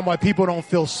the problem why people don't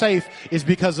feel safe, is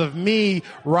because of me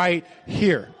right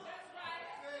here.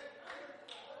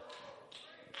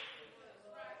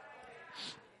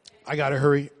 I gotta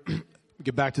hurry.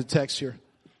 Get back to the text here.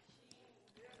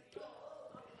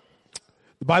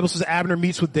 The Bible says Abner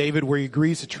meets with David where he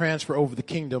agrees to transfer over the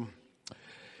kingdom.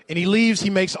 And he leaves, he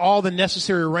makes all the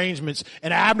necessary arrangements,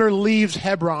 and Abner leaves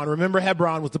Hebron. Remember,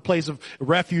 Hebron was the place of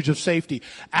refuge, of safety.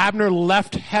 Abner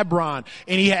left Hebron,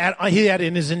 and he had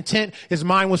in his intent, his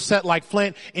mind was set like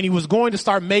flint, and he was going to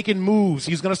start making moves.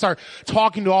 He's going to start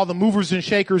talking to all the movers and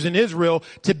shakers in Israel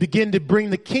to begin to bring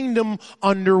the kingdom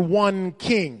under one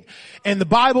king. And the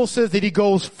Bible says that he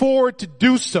goes forward to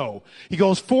do so. He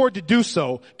goes forward to do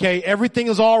so. Okay, everything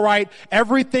is all right.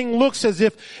 Everything looks as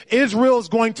if Israel is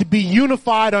going to be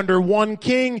unified under one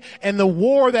king, and the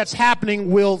war that's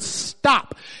happening will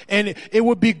stop. And it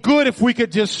would be good if we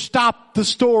could just stop the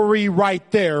story right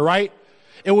there, right?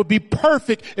 It would be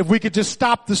perfect if we could just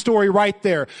stop the story right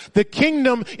there. The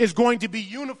kingdom is going to be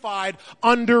unified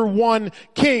under one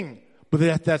king.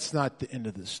 But that's not the end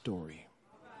of the story.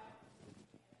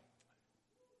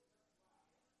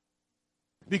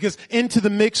 Because into the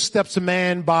mix steps a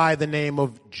man by the name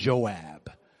of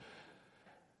Joab.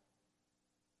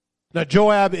 Now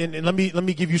Joab, and let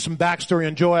me give you some backstory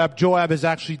on Joab. Joab is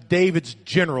actually David's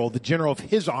general, the general of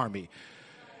his army.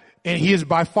 And he is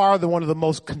by far one of the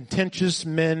most contentious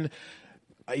men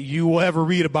you will ever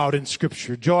read about in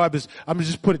scripture. Joab is, I'm going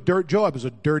to just put it, Joab is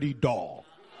a dirty dog.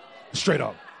 Straight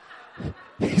up.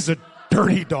 He's a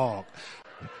dirty dog.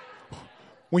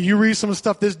 When you read some of the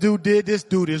stuff this dude did, this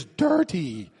dude is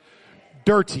dirty.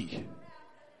 Dirty.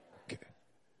 Okay.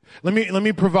 Let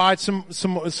me provide some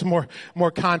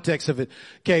more context of it.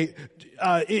 Okay.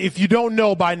 If you don't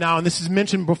know by now, and this is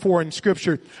mentioned before in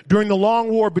scripture, during the long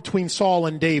war between Saul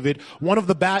and David, in one of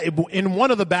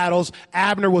the battles,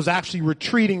 Abner was actually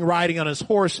retreating, riding on his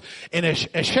horse, and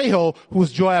Asahel, who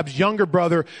was Joab's younger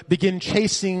brother, began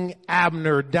chasing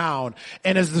Abner down.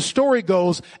 And as the story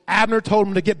goes, Abner told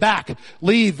him to get back,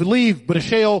 leave, but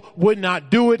Asahel would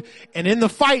not do it. And in the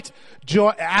fight,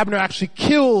 Abner actually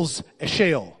kills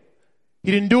Asahel. He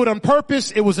didn't do it on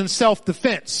purpose. It was in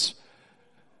self-defense.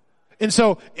 And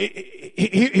so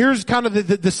here's kind of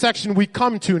the section we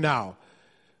come to now,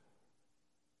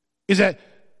 is that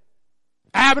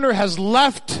Abner has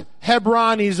left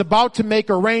Hebron. He's about to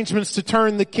make arrangements to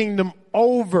turn the kingdom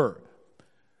over.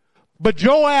 But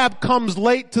Joab comes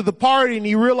late to the party, and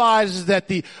he realizes that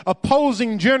the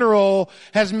opposing general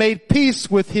has made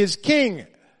peace with his king.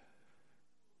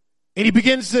 And he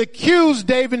begins to accuse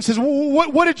David and says,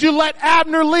 what did you let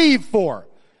Abner leave for?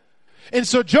 And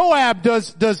so Joab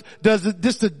does this,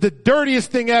 the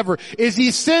dirtiest thing ever, is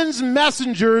he sends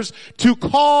messengers to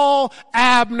call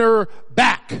Abner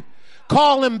back.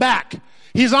 Call him back.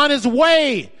 He's on his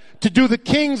way to do the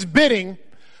king's bidding,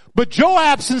 but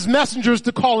Joab sends messengers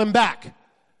to call him back.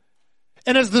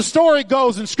 And as the story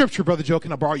goes in scripture, Brother Joe,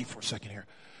 can I borrow you for a second here?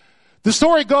 The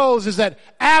story goes is that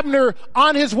Abner,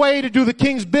 on his way to do the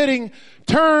king's bidding,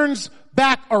 turns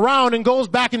back around and goes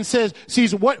back and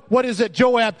sees what is it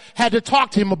Joab had to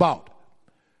talk to him about.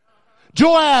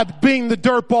 Joab, being the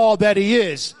dirtball that he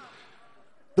is,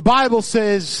 the Bible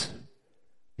says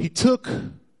he took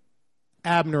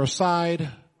Abner aside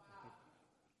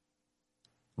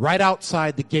right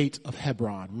outside the gate of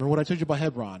Hebron. Remember what I told you about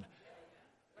Hebron?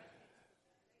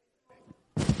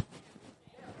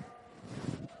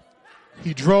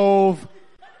 He drove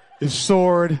his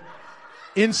sword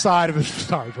inside of his,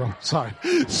 sorry, bro. Sorry,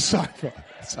 bro.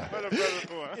 Sorry.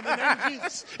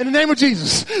 In the name of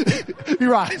Jesus. He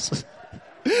rise.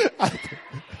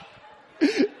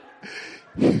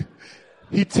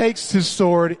 He takes his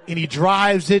sword and he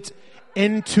drives it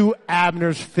into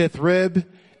Abner's fifth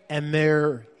rib, and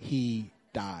there he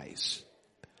dies.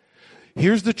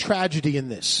 Here's the tragedy in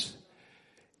this,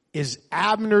 is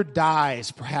Abner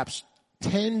dies perhaps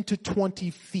 10 to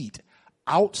 20 feet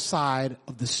outside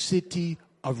of the city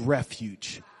of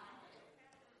refuge.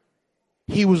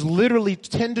 He was literally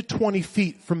 10 to 20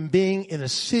 feet from being in a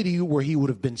city where he would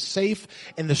have been safe,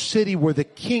 in the city where the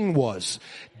king was.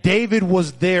 David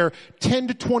was there 10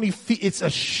 to 20 feet. It's a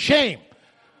shame.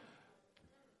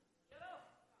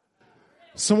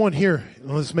 Someone here,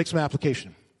 let's make some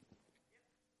application.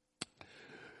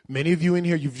 Many of you in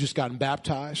here, you've just gotten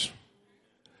baptized.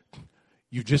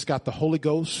 You've just got the Holy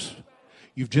Ghost.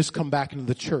 You've just come back into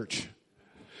the church.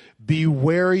 Be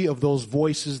wary of those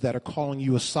voices that are calling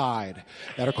you aside,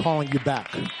 that are calling you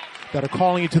back, that are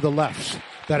calling you to the left,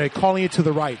 that are calling you to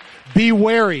the right. Be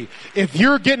wary. If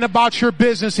you're getting about your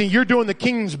business and you're doing the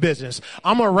king's business,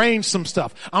 I'm going to arrange some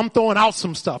stuff. I'm throwing out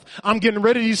some stuff. I'm getting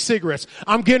rid of these cigarettes.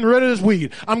 I'm getting rid of this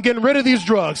weed. I'm getting rid of these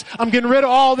drugs. I'm getting rid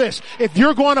of all this. If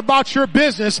you're going about your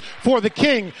business for the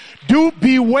king, do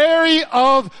be wary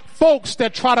of folks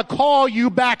that try to call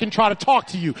you back and try to talk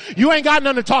to you. You ain't got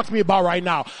nothing to talk to me about right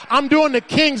now. I'm doing the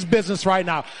king's business right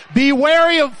now. Be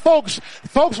wary of folks.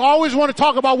 Folks always want to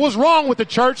talk about what's wrong with the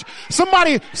church.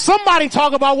 Somebody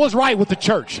talk about what's right with the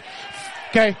church.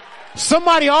 Okay?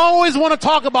 Somebody always want to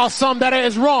talk about something that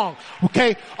is wrong.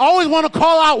 Okay? Always want to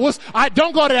call out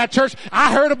don't go to that church.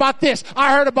 I heard about this.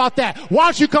 I heard about that. Why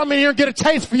don't you come in here and get a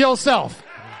taste for yourself?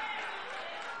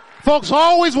 Folks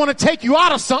always want to take you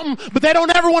out of something, but they don't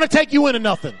ever want to take you into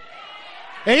nothing.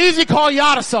 They easily call you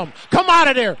out of something. Come out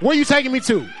of there. Where are you taking me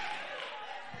to?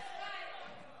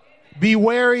 Be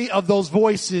wary of those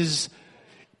voices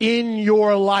in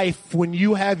your life when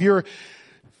you have your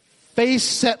face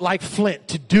set like flint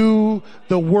to do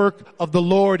the work of the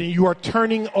Lord and you are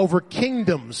turning over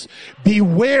kingdoms. Be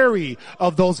wary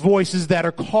of those voices that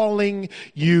are calling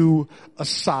you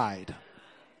aside.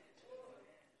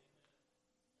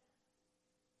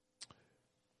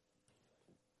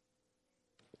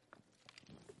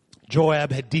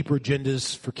 Joab had deeper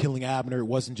agendas for killing Abner. It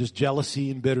wasn't just jealousy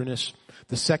and bitterness.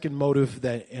 The second motive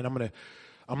and I'm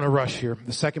gonna rush here.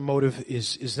 The second motive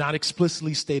is not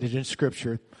explicitly stated in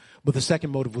Scripture, but the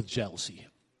second motive was jealousy.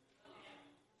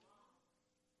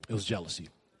 It was jealousy.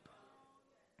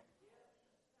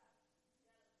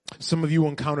 Some of you will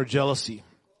encounter jealousy.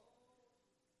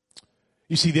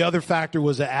 You see, the other factor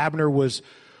was that Abner was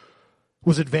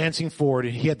advancing forward,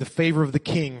 and he had the favor of the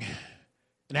king.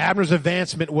 And Abner's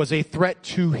advancement was a threat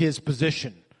to his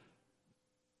position.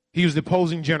 He was the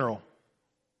opposing general.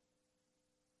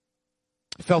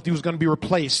 He felt he was going to be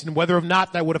replaced. And whether or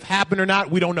not that would have happened or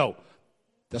not, we don't know.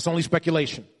 That's only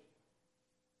speculation.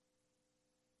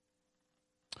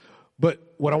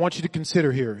 But what I want you to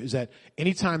consider here is that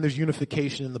anytime there's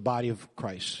unification in the body of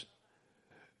Christ,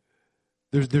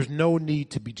 there's no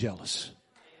need to be jealous.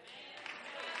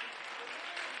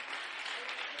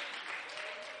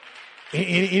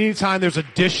 Anytime there's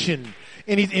addition,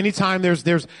 anytime there's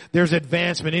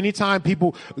advancement, anytime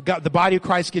the body of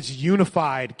Christ gets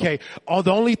unified, okay,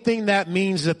 the only thing that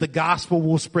means is that the gospel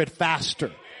will spread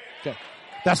faster. Okay.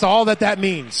 That's all that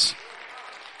means.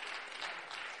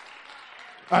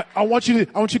 I want you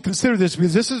to consider this,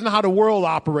 because this isn't how the world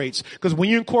operates. Because when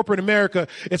you incorporate America,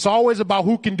 it's always about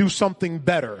who can do something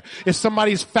better. If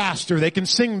somebody's faster, they can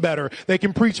sing better, they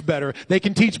can preach better, they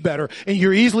can teach better, and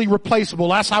you're easily replaceable.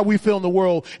 That's how we feel in the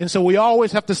world. And so we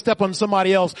always have to step on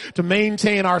somebody else to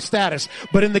maintain our status.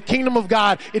 But in the kingdom of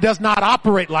God, it does not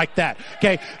operate like that.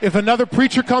 Okay? If another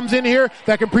preacher comes in here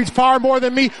that can preach far more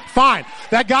than me, fine.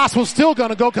 That gospel's still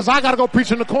gonna go, because I gotta go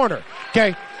preach in the corner.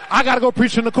 Okay? I gotta go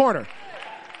preach in the corner.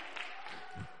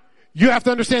 You have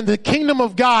to understand the kingdom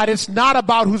of God, it's not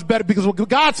about who's better, because what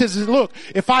God says is, look,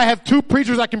 if I have 2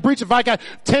 preachers that can preach, if I got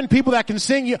 10 people that can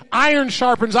sing, iron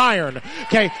sharpens iron.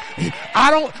 Okay?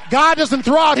 God doesn't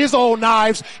throw out his old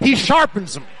knives, he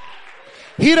sharpens them.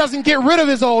 He doesn't get rid of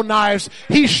his old knives,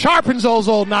 he sharpens those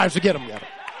old knives to get them.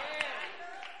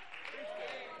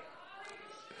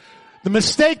 The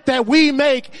mistake that we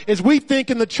make is we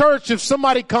think in the church, if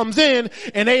somebody comes in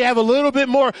and they have they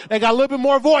got a little bit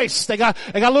more voice, they got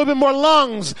a little bit more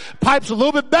lungs, pipes a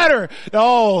little bit better.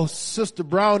 Oh, Sister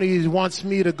Brownie wants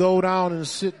me to go down and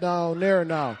sit down there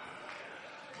now.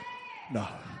 No,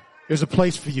 there's a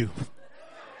place for you.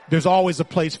 There's always a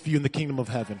place for you in the kingdom of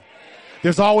heaven.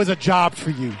 There's always a job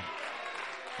for you.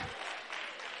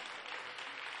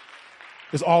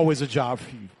 There's always a job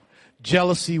for you.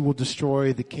 Jealousy will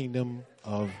destroy the kingdom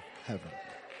of heaven.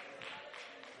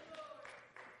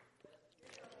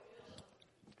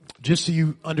 Just so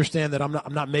you understand that I'm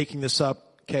not making this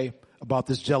up, okay? about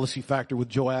this jealousy factor with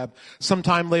Joab.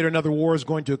 Sometime later, another war is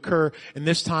going to occur, and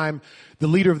this time, the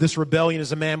leader of this rebellion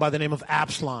is a man by the name of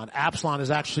Absalom. Absalom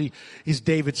is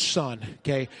David's son,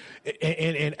 okay?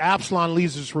 And Absalom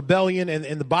leads this rebellion,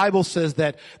 and the Bible says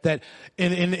that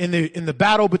in the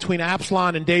battle between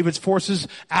Absalom and David's forces,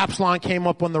 Absalom came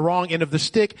up on the wrong end of the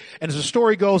stick, and as the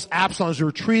story goes, Absalom is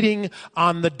retreating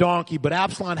on the donkey, but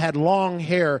Absalom had long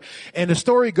hair, and the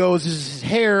story goes his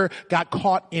hair got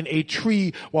caught in a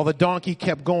tree while the donkey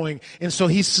kept going, and so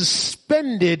he's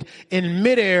suspended in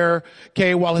midair,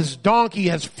 okay, while his donkey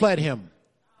has fled him.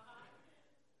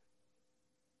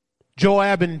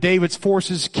 Joab and David's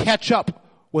forces catch up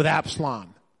with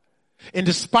Absalom. And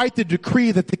despite the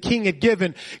decree that the king had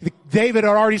given, David had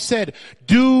already said,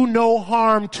 do no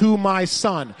harm to my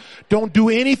son. Don't do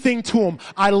anything to him.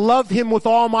 I love him with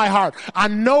all my heart. I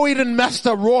know he done messed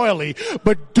up royally,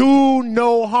 but do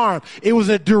no harm. It was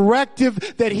a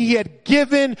directive that he had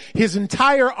given his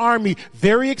entire army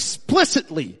very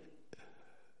explicitly.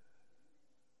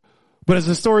 But as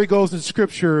the story goes in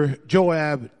scripture,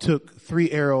 Joab took 3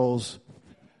 arrows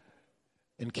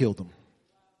and killed them.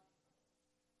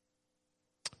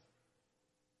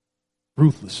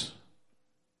 Ruthless.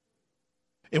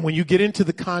 And when you get into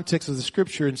the context of the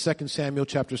scripture in 2 Samuel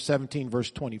chapter 17,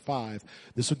 verse 25,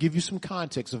 this will give you some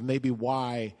context of maybe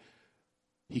why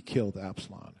he killed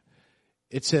Absalom.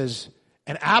 It says,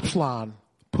 and Absalom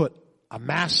put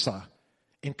Amasa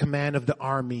in command of the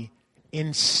army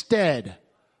instead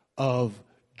of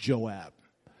Joab.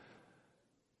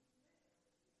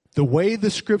 The way the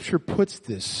scripture puts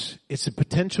this, it's a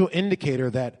potential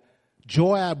indicator that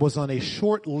Joab was on a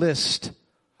short list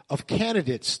of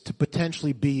candidates to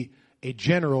potentially be a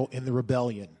general in the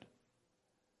rebellion.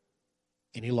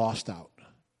 And he lost out.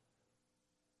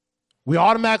 We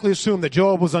automatically assume that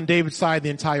Joab was on David's side the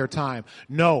entire time.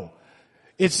 No.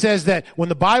 It says that when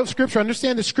the Bible scripture,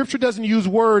 understand the scripture doesn't use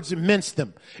words and mince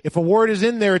them. If a word is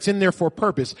in there, it's in there for a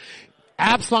purpose.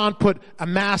 Absalom put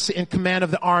Amasa in command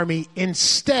of the army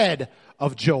instead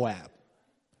of Joab.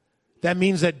 That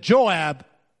means that Joab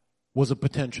was a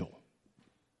potential.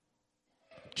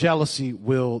 Jealousy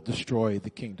will destroy the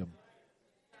kingdom.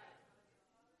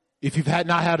 If you've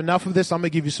not had enough of this, I'm going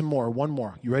to give you some more. One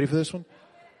more. You ready for this one?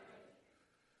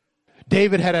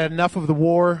 David had enough of the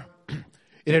war.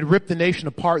 It had ripped the nation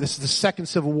apart. This is the second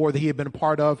civil war that he had been a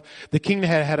part of. The king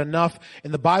had had enough.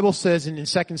 And the Bible says in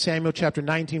 2 Samuel chapter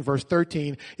 19, verse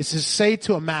 13, it says, say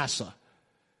to Amasa,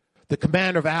 the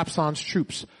commander of Absalom's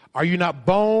troops, are you not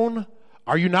bone?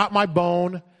 Are you not my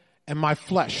bone and my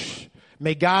flesh?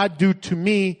 May God do to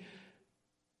me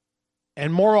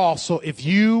and more also, if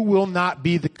you will not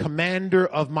be the commander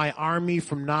of my army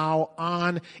from now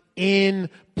on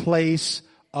in place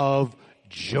of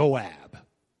Joab.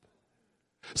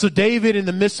 So David, in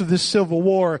the midst of this civil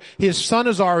war, his son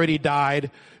has already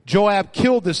died. Joab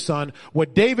killed his son.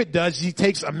 What David does, he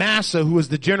takes Amasa, who is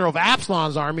the general of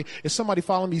Absalom's army. Is somebody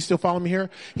following me? You still following me here?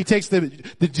 He takes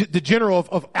the general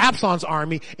of Absalom's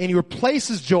army and he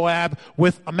replaces Joab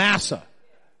with Amasa.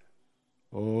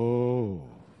 Oh.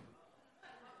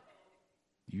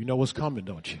 You know what's coming,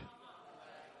 don't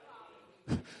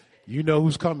you? You know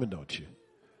who's coming, don't you?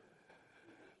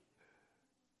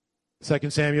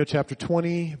 2 Samuel chapter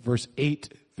 20, verse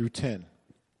 8 through 10.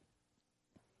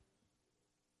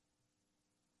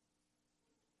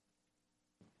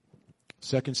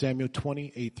 Second Samuel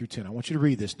 20, 8 through 10. I want you to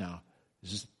read this now.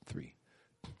 This is 3.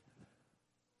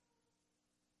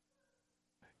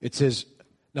 It says,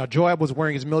 now Joab was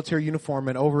wearing his military uniform,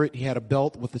 and over it he had a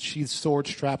belt with a sheathed sword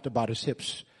strapped about his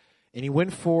hips. And he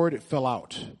went forward, it fell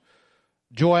out.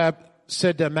 Joab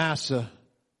said to Amasa,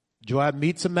 Joab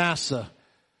meets Amasa,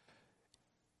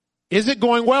 is it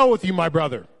going well with you, my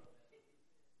brother?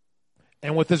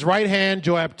 And with his right hand,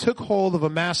 Joab took hold of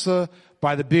Amasa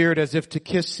by the beard as if to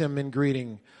kiss him in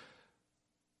greeting.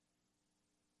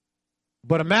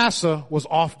 But Amasa was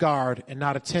off guard and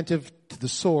not attentive to the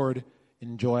sword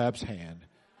in Joab's hand.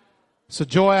 So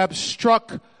Joab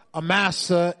struck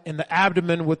Amasa in the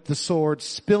abdomen with the sword,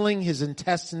 spilling his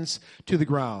intestines to the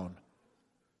ground.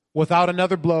 Without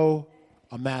another blow,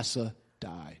 Amasa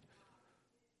died.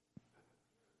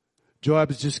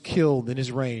 Joab is just killed in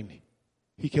his reign.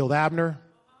 He killed Abner.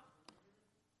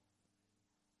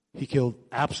 He killed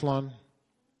Absalom.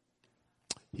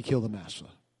 He killed Amasa.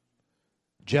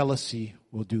 Jealousy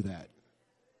will do that.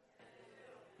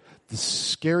 The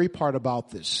scary part about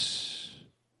this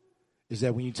is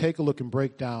that when you take a look and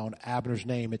break down Abner's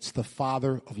name, it's the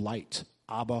father of light.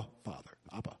 Abba,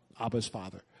 father. Abba's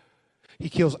father. He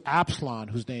kills Absalom,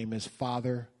 whose name is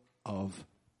father of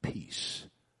peace.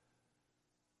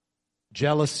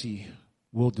 Jealousy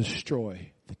will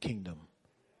destroy the kingdom.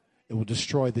 It will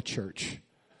destroy the church.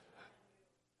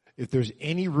 If there's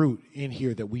any root in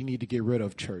here that we need to get rid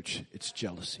of, church, it's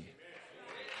jealousy.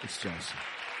 It's jealousy.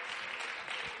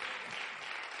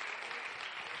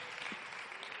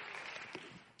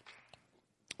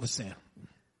 Let's stand.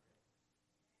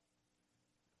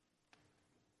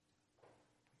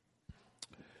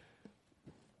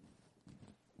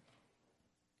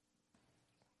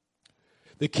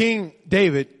 The King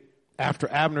David, after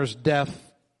Abner's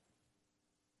death,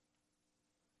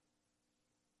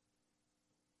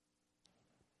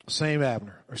 same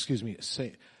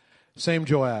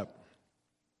Joab,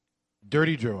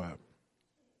 dirty Joab.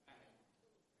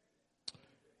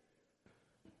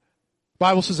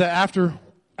 Bible says that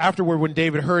afterward, when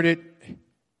David heard it,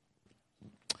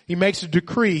 he makes a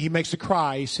decree, he makes a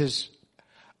cry. He says,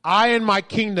 I and my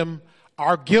kingdom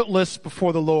are guiltless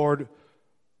before the Lord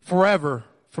forever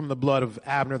from the blood of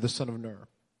Abner, the son of Ner.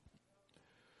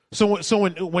 So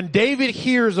when David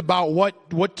hears about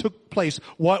what took place,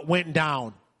 what went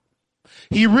down,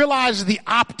 he realizes the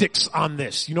optics on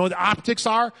this. You know what the optics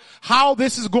are? How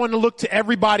this is going to look to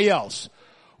everybody else.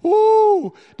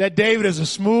 Ooh, that David is a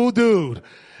smooth dude.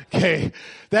 Okay,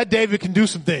 that David can do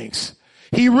some things.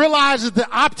 He realizes the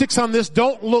optics on this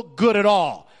don't look good at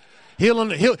all.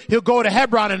 He'll go to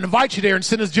Hebron and invite you there and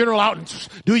send his general out and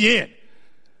do you in.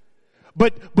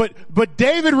 But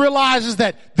David realizes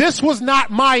that this was not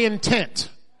my intent.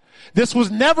 This was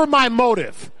never my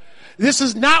motive. This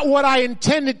is not what I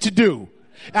intended to do.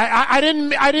 I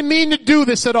didn't mean to do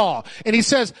this at all. And he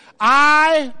says,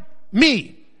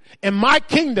 me, and my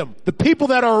kingdom, the people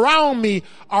that are around me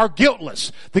are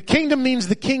guiltless. The kingdom means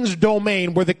the king's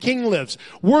domain where the king lives.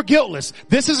 We're guiltless.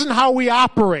 This isn't how we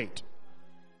operate.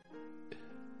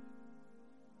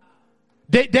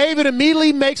 David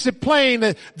immediately makes it plain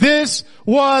that this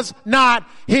was not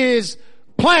his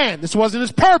plan. This wasn't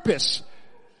his purpose.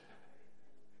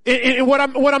 And what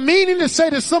I'm meaning to say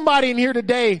to somebody in here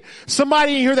today,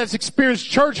 somebody in here that's experienced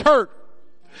church hurt,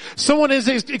 someone has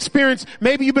experienced,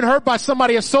 maybe you've been hurt by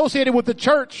somebody associated with the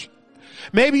church.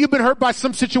 Maybe you've been hurt by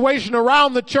some situation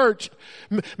around the church.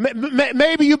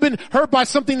 Maybe you've been hurt by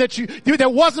something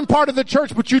that wasn't part of the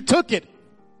church, but you took it.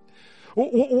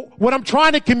 What I'm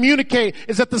trying to communicate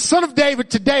is that the Son of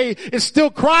David today is still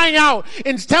crying out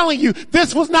and telling you,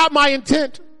 this was not my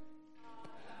intent.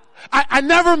 I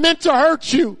never meant to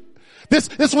hurt you. This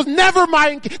was never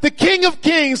the King of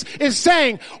Kings is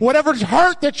saying, whatever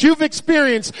hurt that you've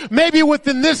experienced, maybe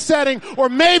within this setting or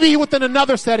maybe within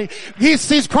another setting,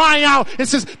 he's crying out and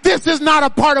says, this is not a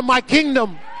part of my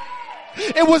kingdom.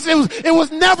 It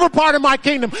was never part of my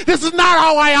kingdom. This is not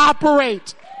how I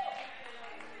operate.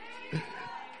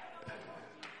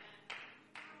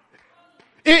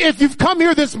 If you've come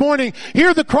here this morning,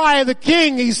 hear the cry of the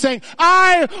King. He's saying,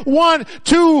 I want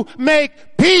to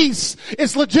make peace.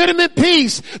 It's legitimate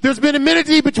peace. There's been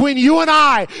enmity between you and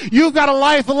I. You've got a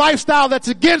lifestyle that's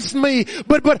against me,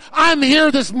 but I'm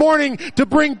here this morning to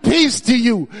bring peace to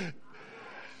you.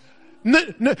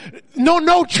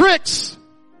 No tricks.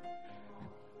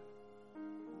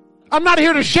 I'm not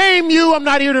here to shame you. I'm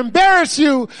not here to embarrass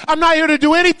you. I'm not here to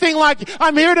do anything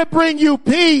I'm here to bring you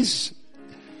peace.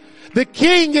 The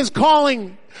King is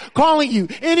calling you,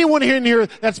 anyone here in here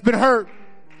that's been hurt,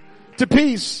 to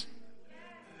peace.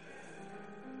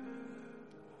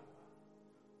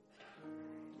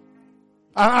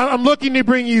 I'm looking to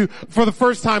bring you for the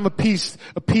first time a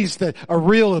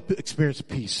real experience of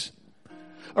peace,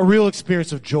 a real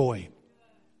experience of joy,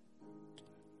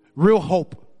 real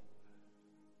hope.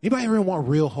 Anybody ever want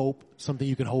real hope? Something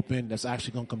you can hope in that's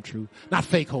actually going to come true, not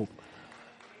fake hope.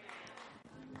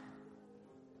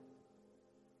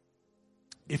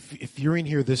 If you're in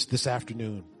here this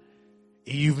afternoon,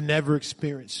 you've never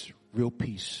experienced real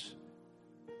peace,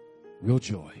 real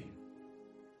joy,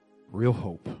 real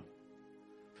hope,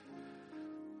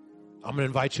 I'm going to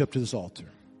invite you up to this altar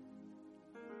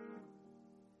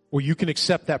where you can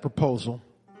accept that proposal.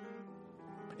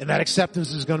 And that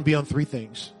acceptance is going to be on three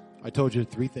things. I told you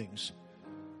three things.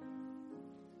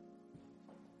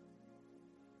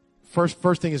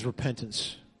 First thing is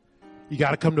repentance. You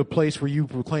got to come to a place where you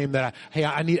proclaim that, hey,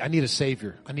 I need a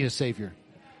savior. I need a savior.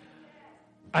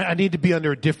 I need to be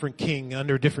under a different king,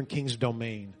 under a different king's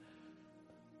domain.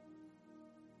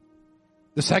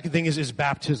 The second thing is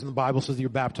baptism. The Bible says that you're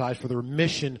baptized for the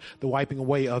remission, the wiping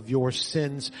away of your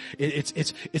sins.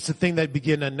 It's the thing that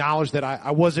begin to acknowledge that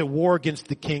I was at war against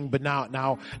the king, but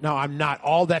now I'm not.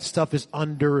 All that stuff is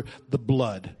under the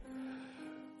blood.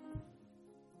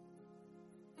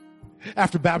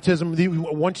 After baptism,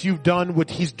 once you've done what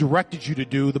he's directed you to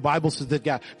do, the Bible says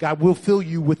that God will fill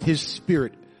you with his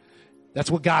Spirit. That's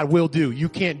what God will do. You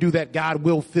can't do that. God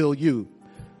will fill you.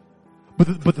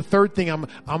 But the third thing I'm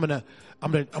gonna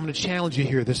challenge you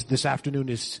here this afternoon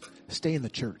is stay in the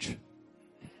church.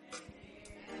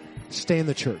 Stay in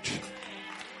the church.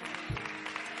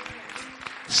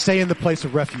 Stay in the place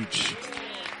of refuge.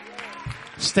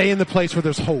 Stay in the place where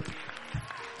there's hope.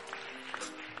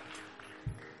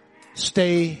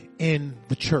 Stay in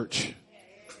the church.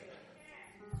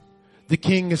 The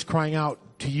King is crying out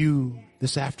to you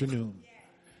this afternoon.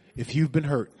 If you've been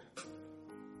hurt,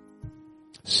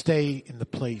 stay in the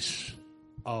place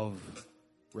of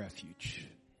refuge.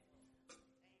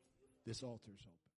 This altar is open.